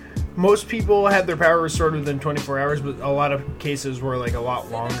 so most people had their power restored within 24 hours, but a lot of cases were like a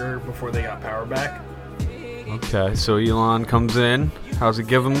lot longer before they got power back. Okay, so Elon comes in. How's he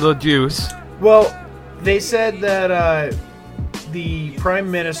give him the juice? Well, they said that the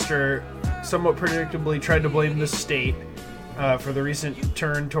Prime Minister somewhat predictably tried to blame the state for the recent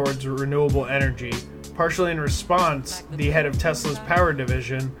turn towards renewable energy. Partially in response, the head of Tesla's power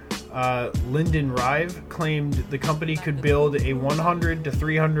division, Lyndon Rive, claimed the company could build a 100 to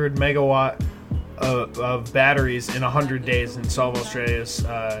 300 megawatt of batteries in 100 days and solve Australia's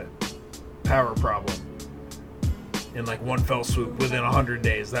power problem in like one fell swoop within 100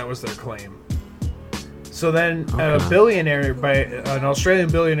 days. That was their claim. So then an Australian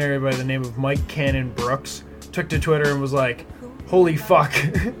billionaire by the name of Mike Cannon Brooks took to Twitter and was like, holy fuck.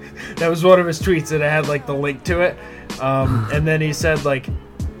 That was one of his tweets, and it had like the link to it. And then he said like,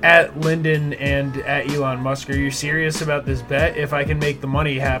 at Lyndon and at Elon Musk, are you serious about this bet? If I can make the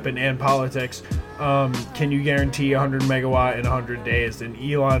money happen and politics, can you guarantee 100 megawatt in 100 days? And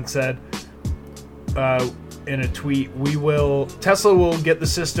Elon said in a tweet, Tesla will get the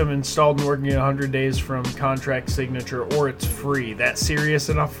system installed and working in 100 days from contract signature, or it's free. That serious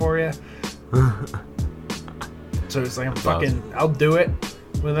enough for you? So it's like, I'll do it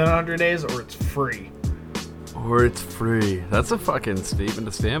within 100 days, or it's free. Or it's free. That's a fucking statement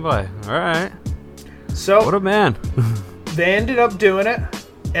to stand by. All right. So what a man. They ended up doing it,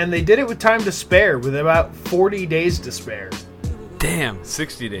 and they did it with time to spare, with about 40 days to spare. Damn,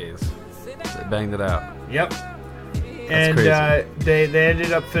 60 days. They banged it out. Yep. That's they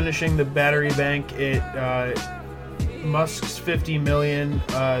ended up finishing the battery bank at Musk's $50 million.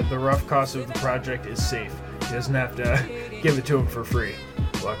 The rough cost of the project is safe. He doesn't have to give it to him for free,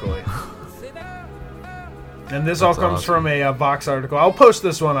 luckily. And this all comes from a Vox article. I'll post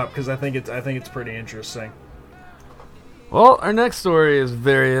this one up because I think it's pretty interesting. Well, our next story is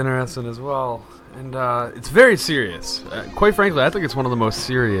very interesting as well, and it's very serious. Quite frankly, I think it's one of the most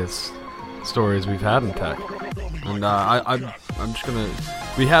serious stories we've had in tech. And I'm just gonna.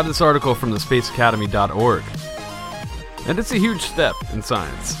 We have this article from the SpaceAcademy.org, and it's a huge step in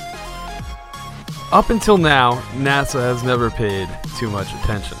science. Up until now, NASA has never paid too much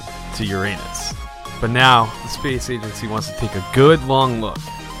attention to Uranus. But now, the space agency wants to take a good long look.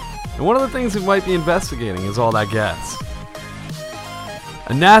 And one of the things it might be investigating is all that gas.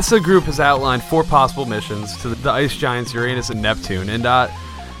 A NASA group has outlined 4 possible missions to the ice giants Uranus and Neptune, and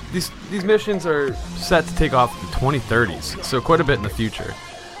these missions are set to take off in the 2030s, so quite a bit in the future.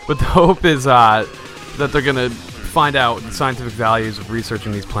 But the hope is that they're going to find out the scientific values of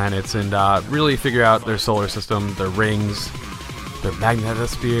researching these planets and really figure out their solar system, their rings, their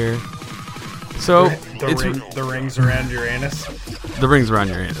magnetosphere. So the rings around Uranus. The rings around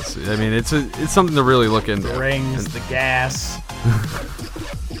Uranus. I mean, it's something to really look into. The rings, the gas.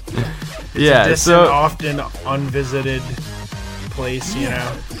 Yeah, a distant, often unvisited place, you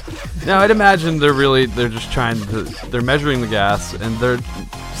know. Now, I'd imagine they're measuring the gas and they're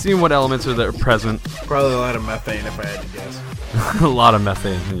seeing what elements are there present. Probably a lot of methane, if I had to guess. A lot of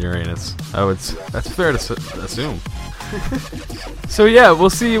methane in Uranus. That's fair to assume. So yeah, we'll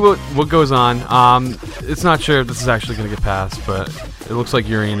see what goes on. It's not sure if this is actually going to get passed, but it looks like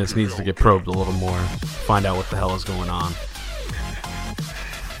Uranus needs to get probed a little more, find out what the hell is going on.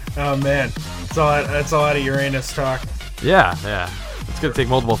 Oh man, that's a lot of Uranus talk. Yeah. It's going to take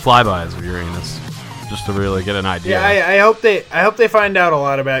multiple flybys of Uranus just to really get an idea. Yeah, I hope they find out a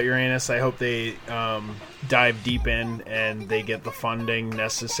lot about Uranus. I hope they dive deep in and they get the funding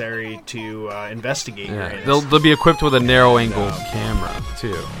necessary to investigate Uranus. They'll be equipped with a narrow angle camera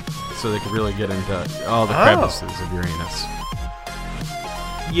too, so they can really get into all the crevices of Uranus.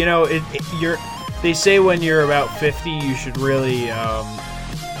 You know, they say when you're about 50, you should really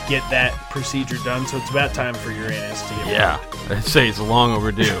get that procedure done. So it's about time for Uranus to get. Yeah, I'd say it's long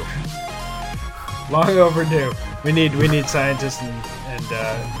overdue. Long overdue. We need scientists and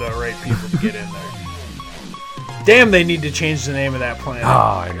the right people to get in there. Damn, they need to change the name of that planet. Oh,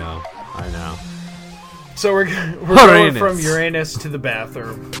 I know. So we're going from Uranus to the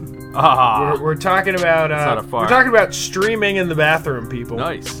bathroom. We're talking about streaming in the bathroom, people.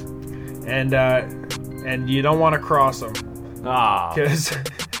 Nice. And you don't want to cross them. Because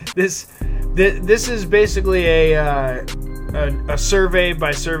this is basically a survey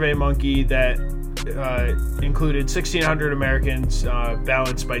by SurveyMonkey that included 1,600 Americans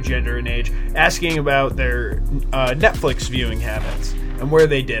balanced by gender and age, asking about their Netflix viewing habits and where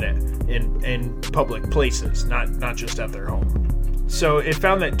they did it in public places, not just at their home. So it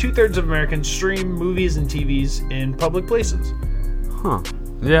found that 2/3 of Americans stream movies and TVs in public places. Huh.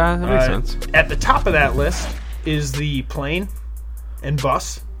 Yeah, that makes sense. At the top of that list is the plane and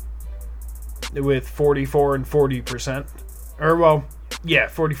bus with 44 and 40%. Or, well, yeah,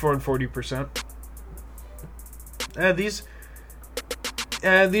 44 and 40%. These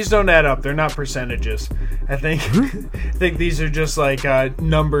don't add up. They're not percentages. I think these are just like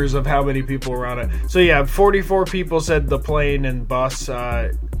numbers of how many people were on it. So yeah, 44 people said the plane and bus.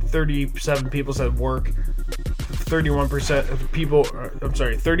 37 people said work. 31 people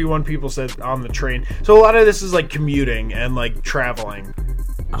said on the train. So a lot of this is like commuting and like traveling,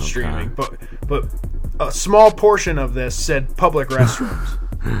 streaming. But a small portion of this said public restrooms.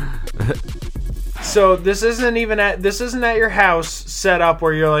 So this isn't at your house set up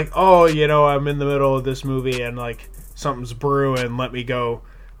where you're like, oh, I'm in the middle of this movie and like something's brewing. Let me go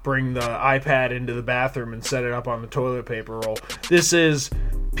bring the iPad into the bathroom and set it up on the toilet paper roll. This is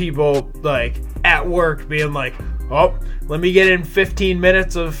people like at work being like, oh, let me get in 15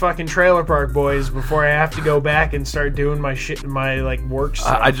 minutes of fucking Trailer Park Boys before I have to go back and start doing my shit, my like work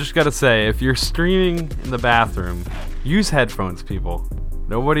stuff. I just gotta say, if you're streaming in the bathroom, use headphones, people.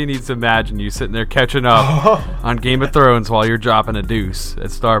 Nobody needs to imagine you sitting there catching up on Game of Thrones while you're dropping a deuce at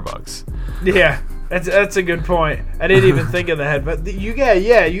Starbucks. Yeah, that's a good point. I didn't even think of that, but you got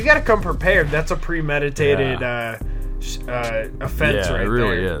to come prepared. That's a premeditated offense right there. Yeah, it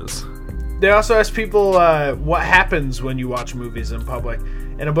really is. They also asked people what happens when you watch movies in public.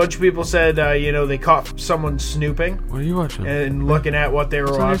 And a bunch of people said, they caught someone snooping. What are you watching? And looking at what they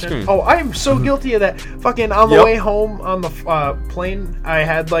were watching. Oh, I am so guilty of that. Fucking on the way home on the plane, I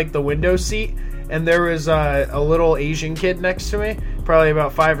had like the window seat. And there was a little Asian kid next to me, probably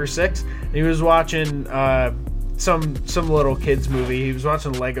about 5 or 6. And he was watching some little kid's movie. He was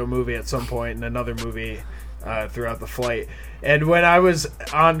watching a Lego movie at some point and another movie throughout the flight. And when I was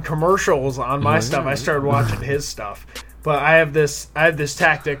on commercials on my stuff, I started watching his stuff. But I have this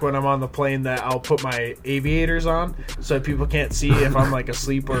tactic when I'm on the plane that I'll put my aviators on so people can't see if I'm like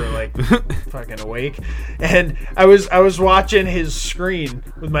asleep or like fucking awake. And I was watching his screen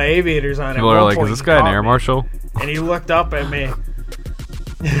with my aviators on. People are like, "Is this guy an air marshal?" And he looked up at me.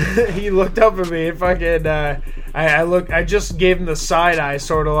 He looked up at me and fucking. I just gave him the side eye,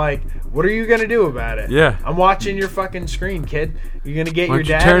 sort of like, what are you gonna do about it? Yeah, I'm watching your fucking screen, kid. You're gonna get your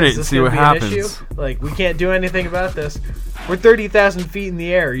dad. Turn it Is this and see gonna what be happens. an issue? Like, we can't do anything about this. We're 30,000 feet in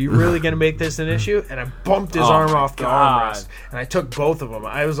the air. Are you really gonna make this an issue? And I bumped his arm off the armrest, and I took both of them.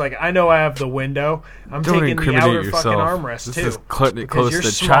 I was like, I know I have the window. I'm Don't taking the incriminate outer yourself. fucking armrest this too. Is close you're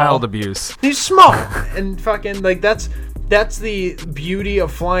to small. Child abuse. He's small, and fucking like that's the beauty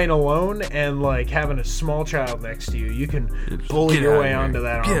of flying alone and like having a small child next to you. You can bully your way onto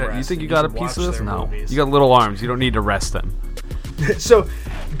that armrest. You think you got a piece of this? No. Movies. You got little arms. You don't need to rest them. So,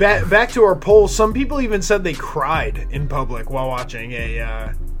 back to our poll. Some people even said they cried in public while watching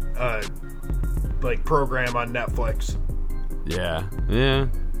a like program on Netflix. Yeah.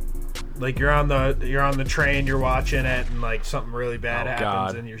 Like you're on the train, you're watching it, and like something really bad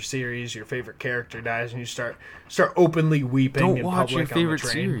happens God. in your series. Your favorite character dies, and you start openly weeping. Don't in watch public your favorite on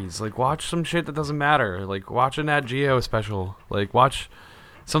the train. series. Like, watch some shit that doesn't matter. Like, watch a Nat Geo special. Like, watch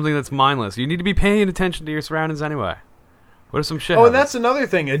something that's mindless. You need to be paying attention to your surroundings anyway. What if some shit Oh, happens? and that's another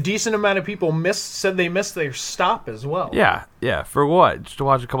thing. A decent amount of people said they missed their stop as well. Yeah. For what? Just to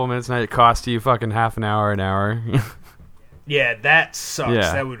watch a couple minutes and it cost you fucking half an hour. Yeah, that sucks.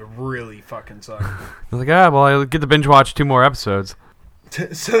 Yeah. That would really fucking suck. You're like, I'll get to binge watch 2 more episodes.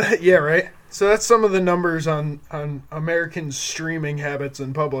 So right. So that's some of the numbers on American streaming habits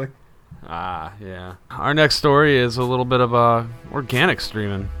in public. Yeah. Our next story is a little bit of organic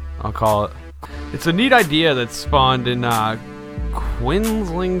streaming, I'll call it. It's a neat idea that spawned in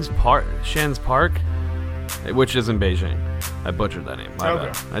Shan's Park, which is in Beijing. I butchered that name. My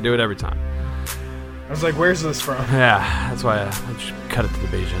bad. I do it every time. I was like, where's this from? Yeah, that's why I just cut it to the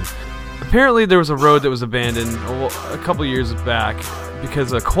Beijing. Apparently there was a road that was abandoned a couple years back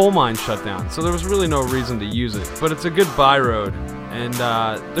because a coal mine shut down, so there was really no reason to use it. But it's a good by road, and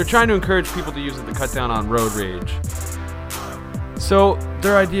they're trying to encourage people to use it to cut down on road rage. So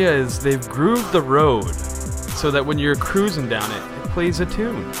their idea is they've grooved the road so that when you're cruising down it, it plays a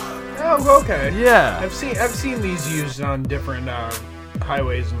tune. Oh, okay. Yeah. I've seen these used on different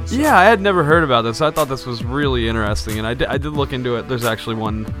highways and stuff. Yeah, I had never heard about this. I thought this was really interesting, and I did look into it. There's actually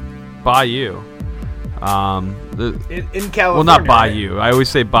one by you. In California. Well, not by right? you. I always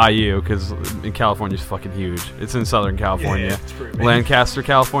say by you because in California it's fucking huge. It's in Southern California. Yeah, it's pretty big. Lancaster,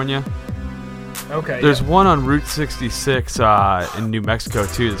 California. Okay. There's one on Route 66 in New Mexico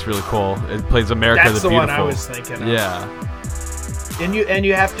too. That's really cool. It plays America That's the the Beautiful. one I was thinking of. Yeah. And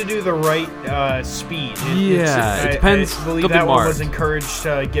you have to do the right speed. It depends. I believe that one was encouraged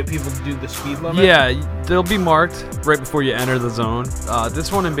to get people to do the speed limit. Yeah, they'll be marked right before you enter the zone.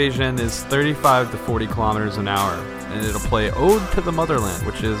 This one in Beijing is 35 to 40 kilometers an hour, and it'll play "Ode to the Motherland,"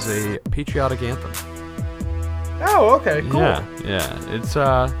 which is a patriotic anthem. Oh, okay, cool. Yeah,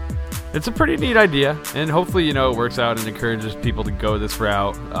 it's a pretty neat idea, and hopefully, it works out and encourages people to go this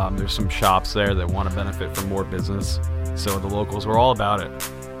route. There's some shops there that want to benefit from more business, so the locals were all about it.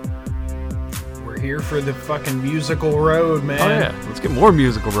 We're here for the fucking musical road, man. Oh yeah, let's get more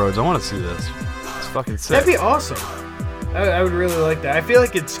musical roads. I want to see this. It's fucking sick. That'd be awesome. I would really like that. I feel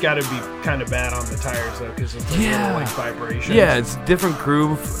like it's got to be kind of bad on the tires though, because it's like vibration. Yeah, it's different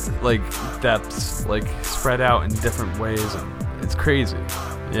groove, like depths, like spread out in different ways, and it's crazy.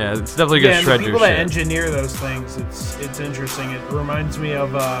 Yeah, it's definitely gonna shred your shit. People that engineer those things, it's interesting. It reminds me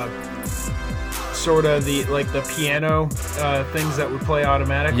of sort of the piano things that would play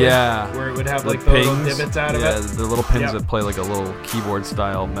automatically. Yeah, where it would have the like the little divots out of it. Yeah, the little pins that play like a little keyboard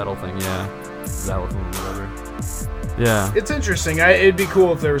style metal thing. Yeah, xylophone, whatever. Yeah, it's interesting. It'd be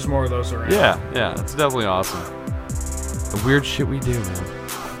cool if there was more of those around. Yeah, it's definitely awesome. The weird shit we do, man.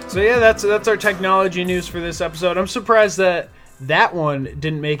 So yeah, that's our technology news for this episode. I'm surprised that one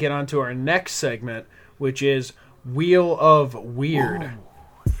didn't make it onto our next segment, which is Wheel of Weird. Ooh.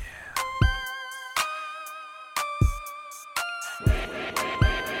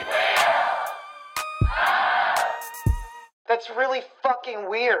 That's really fucking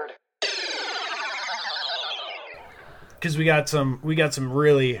weird. Because we got some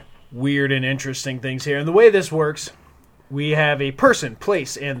really weird and interesting things here. And the way this works, we have a person,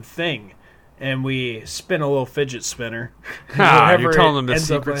 place, and thing. And we spin a little fidget spinner. You're telling them the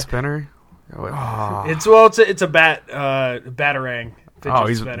secret spinner? Oh. It's a batarang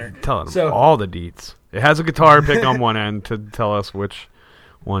fidget spinner. Telling them all the deets. It has a guitar pick on one end to tell us which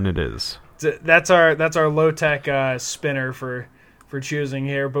one it is. That's our low tech spinner for choosing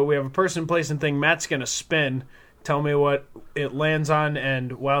here. But we have a person, place, and thing. Matt's gonna spin. Tell me what it lands on,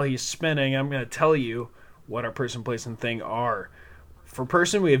 and while he's spinning, I'm gonna tell you what our person, place, and thing are. For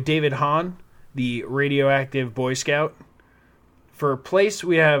person, we have David Hahn, the radioactive Boy Scout. For place,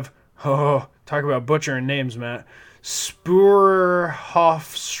 we have, talk about butchering names, Matt,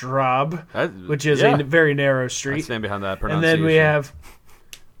 Spurhofstraub, which is a very narrow street. I stand behind that pronunciation.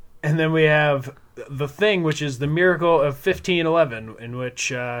 And then we have the thing, which is the miracle of 1511, in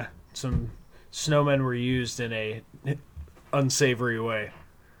which some snowmen were used in a unsavory way.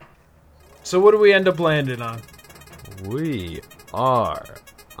 So what do we end up landing on? We are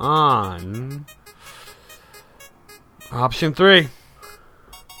on option 3.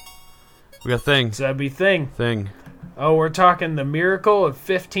 We got thing. So that'd be thing. Thing. Oh, we're talking the miracle of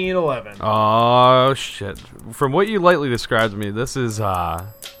 1511. Oh, shit. From what you lightly described to me, this is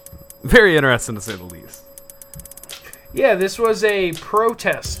very interesting to say the least. Yeah, this was a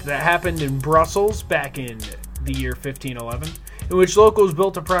protest that happened in Brussels back in the year 1511, in which locals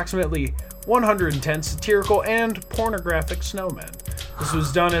built approximately 110 satirical and pornographic snowmen. This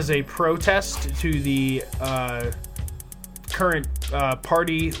was done as a protest to the current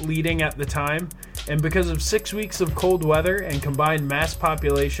party leading at the time, and because of 6 weeks of cold weather and combined mass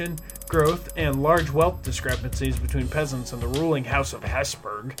population growth and large wealth discrepancies between peasants and the ruling House of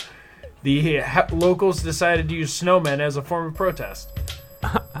Hesburg, the locals decided to use snowmen as a form of protest.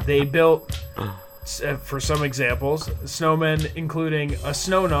 They built, for some examples, snowmen including a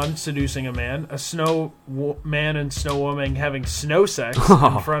snow nun seducing a man, a snow man and snow woman having snow sex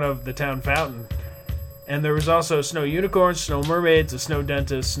in front of the town fountain. And there was also snow unicorns, snow mermaids, a snow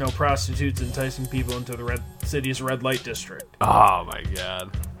dentist, snow prostitutes enticing people into the city's red light district. Oh my god.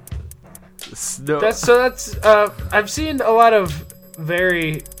 I've seen a lot of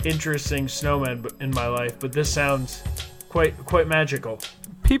very interesting snowmen in my life, but this sounds quite magical.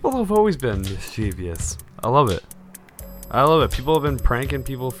 People have always been mischievous. I love it. People have been pranking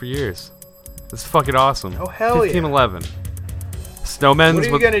people for years. It's fucking awesome. Oh hell 1511. Yeah. Snowmen with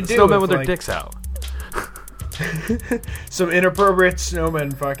their like, dicks out. Some inappropriate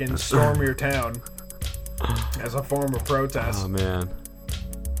snowmen fucking storm your town as a form of protest. Oh man,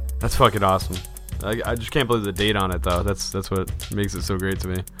 that's fucking awesome. I just can't believe the date on it though. That's what makes it so great to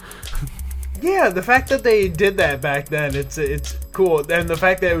me. Yeah, the fact that they did that back then, it's cool, and the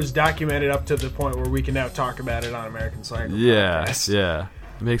fact that it was documented up to the point where we can now talk about it on American Slang. Yeah.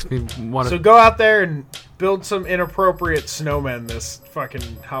 It makes me want to. So go out there and build some inappropriate snowmen this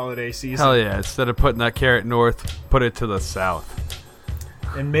fucking holiday season. Hell yeah! Instead of putting that carrot north, put it to the south.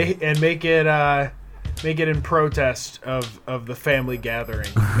 And make it in protest of the family gathering.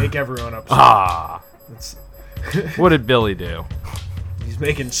 Make everyone upset. What did Billy do?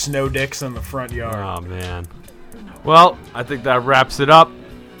 making snow dicks in the front yard. Oh, man. Well, I think that wraps it up.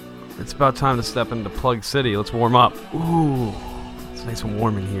 It's about time to step into Plug City. Let's warm up. Ooh, it's nice and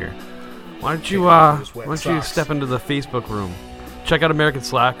warm in here. Why don't you step into the Facebook room? Check out American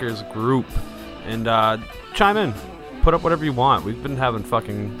Slackers group and chime in. Put up whatever you want. We've been having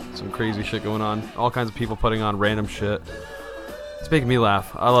fucking some crazy shit going on. All kinds of people putting on random shit. It's making me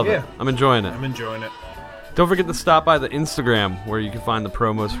laugh. I love it. I'm enjoying it. I'm enjoying it. Don't forget to stop by the Instagram where you can find the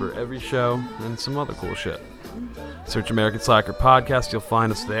promos for every show and some other cool shit. Search American Slacker Podcast. You'll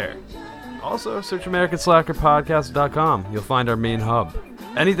find us there. Also, search AmericanSlackerPodcast.com. You'll find our main hub.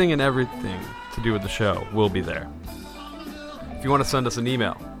 Anything and everything to do with the show will be there. If you want to send us an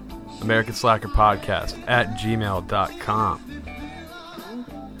email, AmericanSlackerPodcast@gmail.com.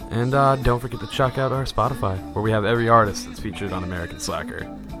 And don't forget to check out our Spotify, where we have every artist that's featured on American Slacker.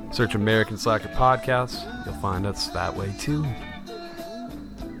 Search American Slacker Podcast. You'll find us that way too.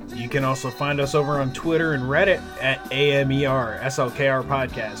 You can also find us over on Twitter and Reddit at AMERSLKR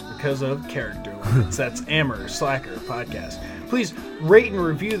Podcast because of character limits. That's Amer Slacker Podcast. Please rate and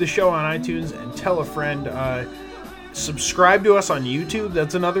review the show on iTunes and tell a friend. Subscribe to us on YouTube.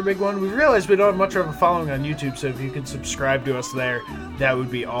 That's another big one. We realized we don't have much of a following on YouTube, so if you could subscribe to us there, that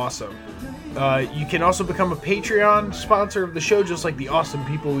would be awesome. You can also become a Patreon sponsor of the show, just like the awesome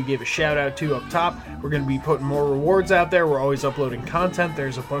people we gave a shout out to up top. We're going to be putting more rewards out there. We're always uploading content.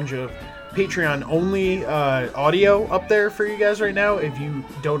 There's a bunch of Patreon only audio up there for you guys right now if you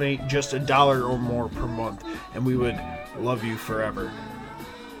donate just $1 or more per month, and we would love you forever.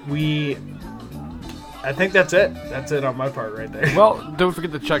 I think that's it. That's it on my part right there. Well, don't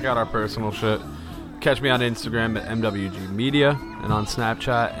forget to check out our personal shit. Catch me on Instagram at MWG Media and on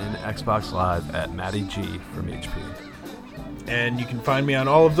Snapchat and Xbox Live at Matty G from HP. And you can find me on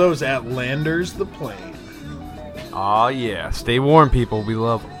all of those at Landers the Plane. Aw, yeah. Stay warm, people. We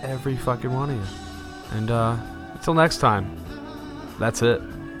love every fucking one of you. And until next time, that's it.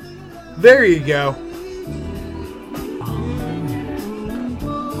 There you go.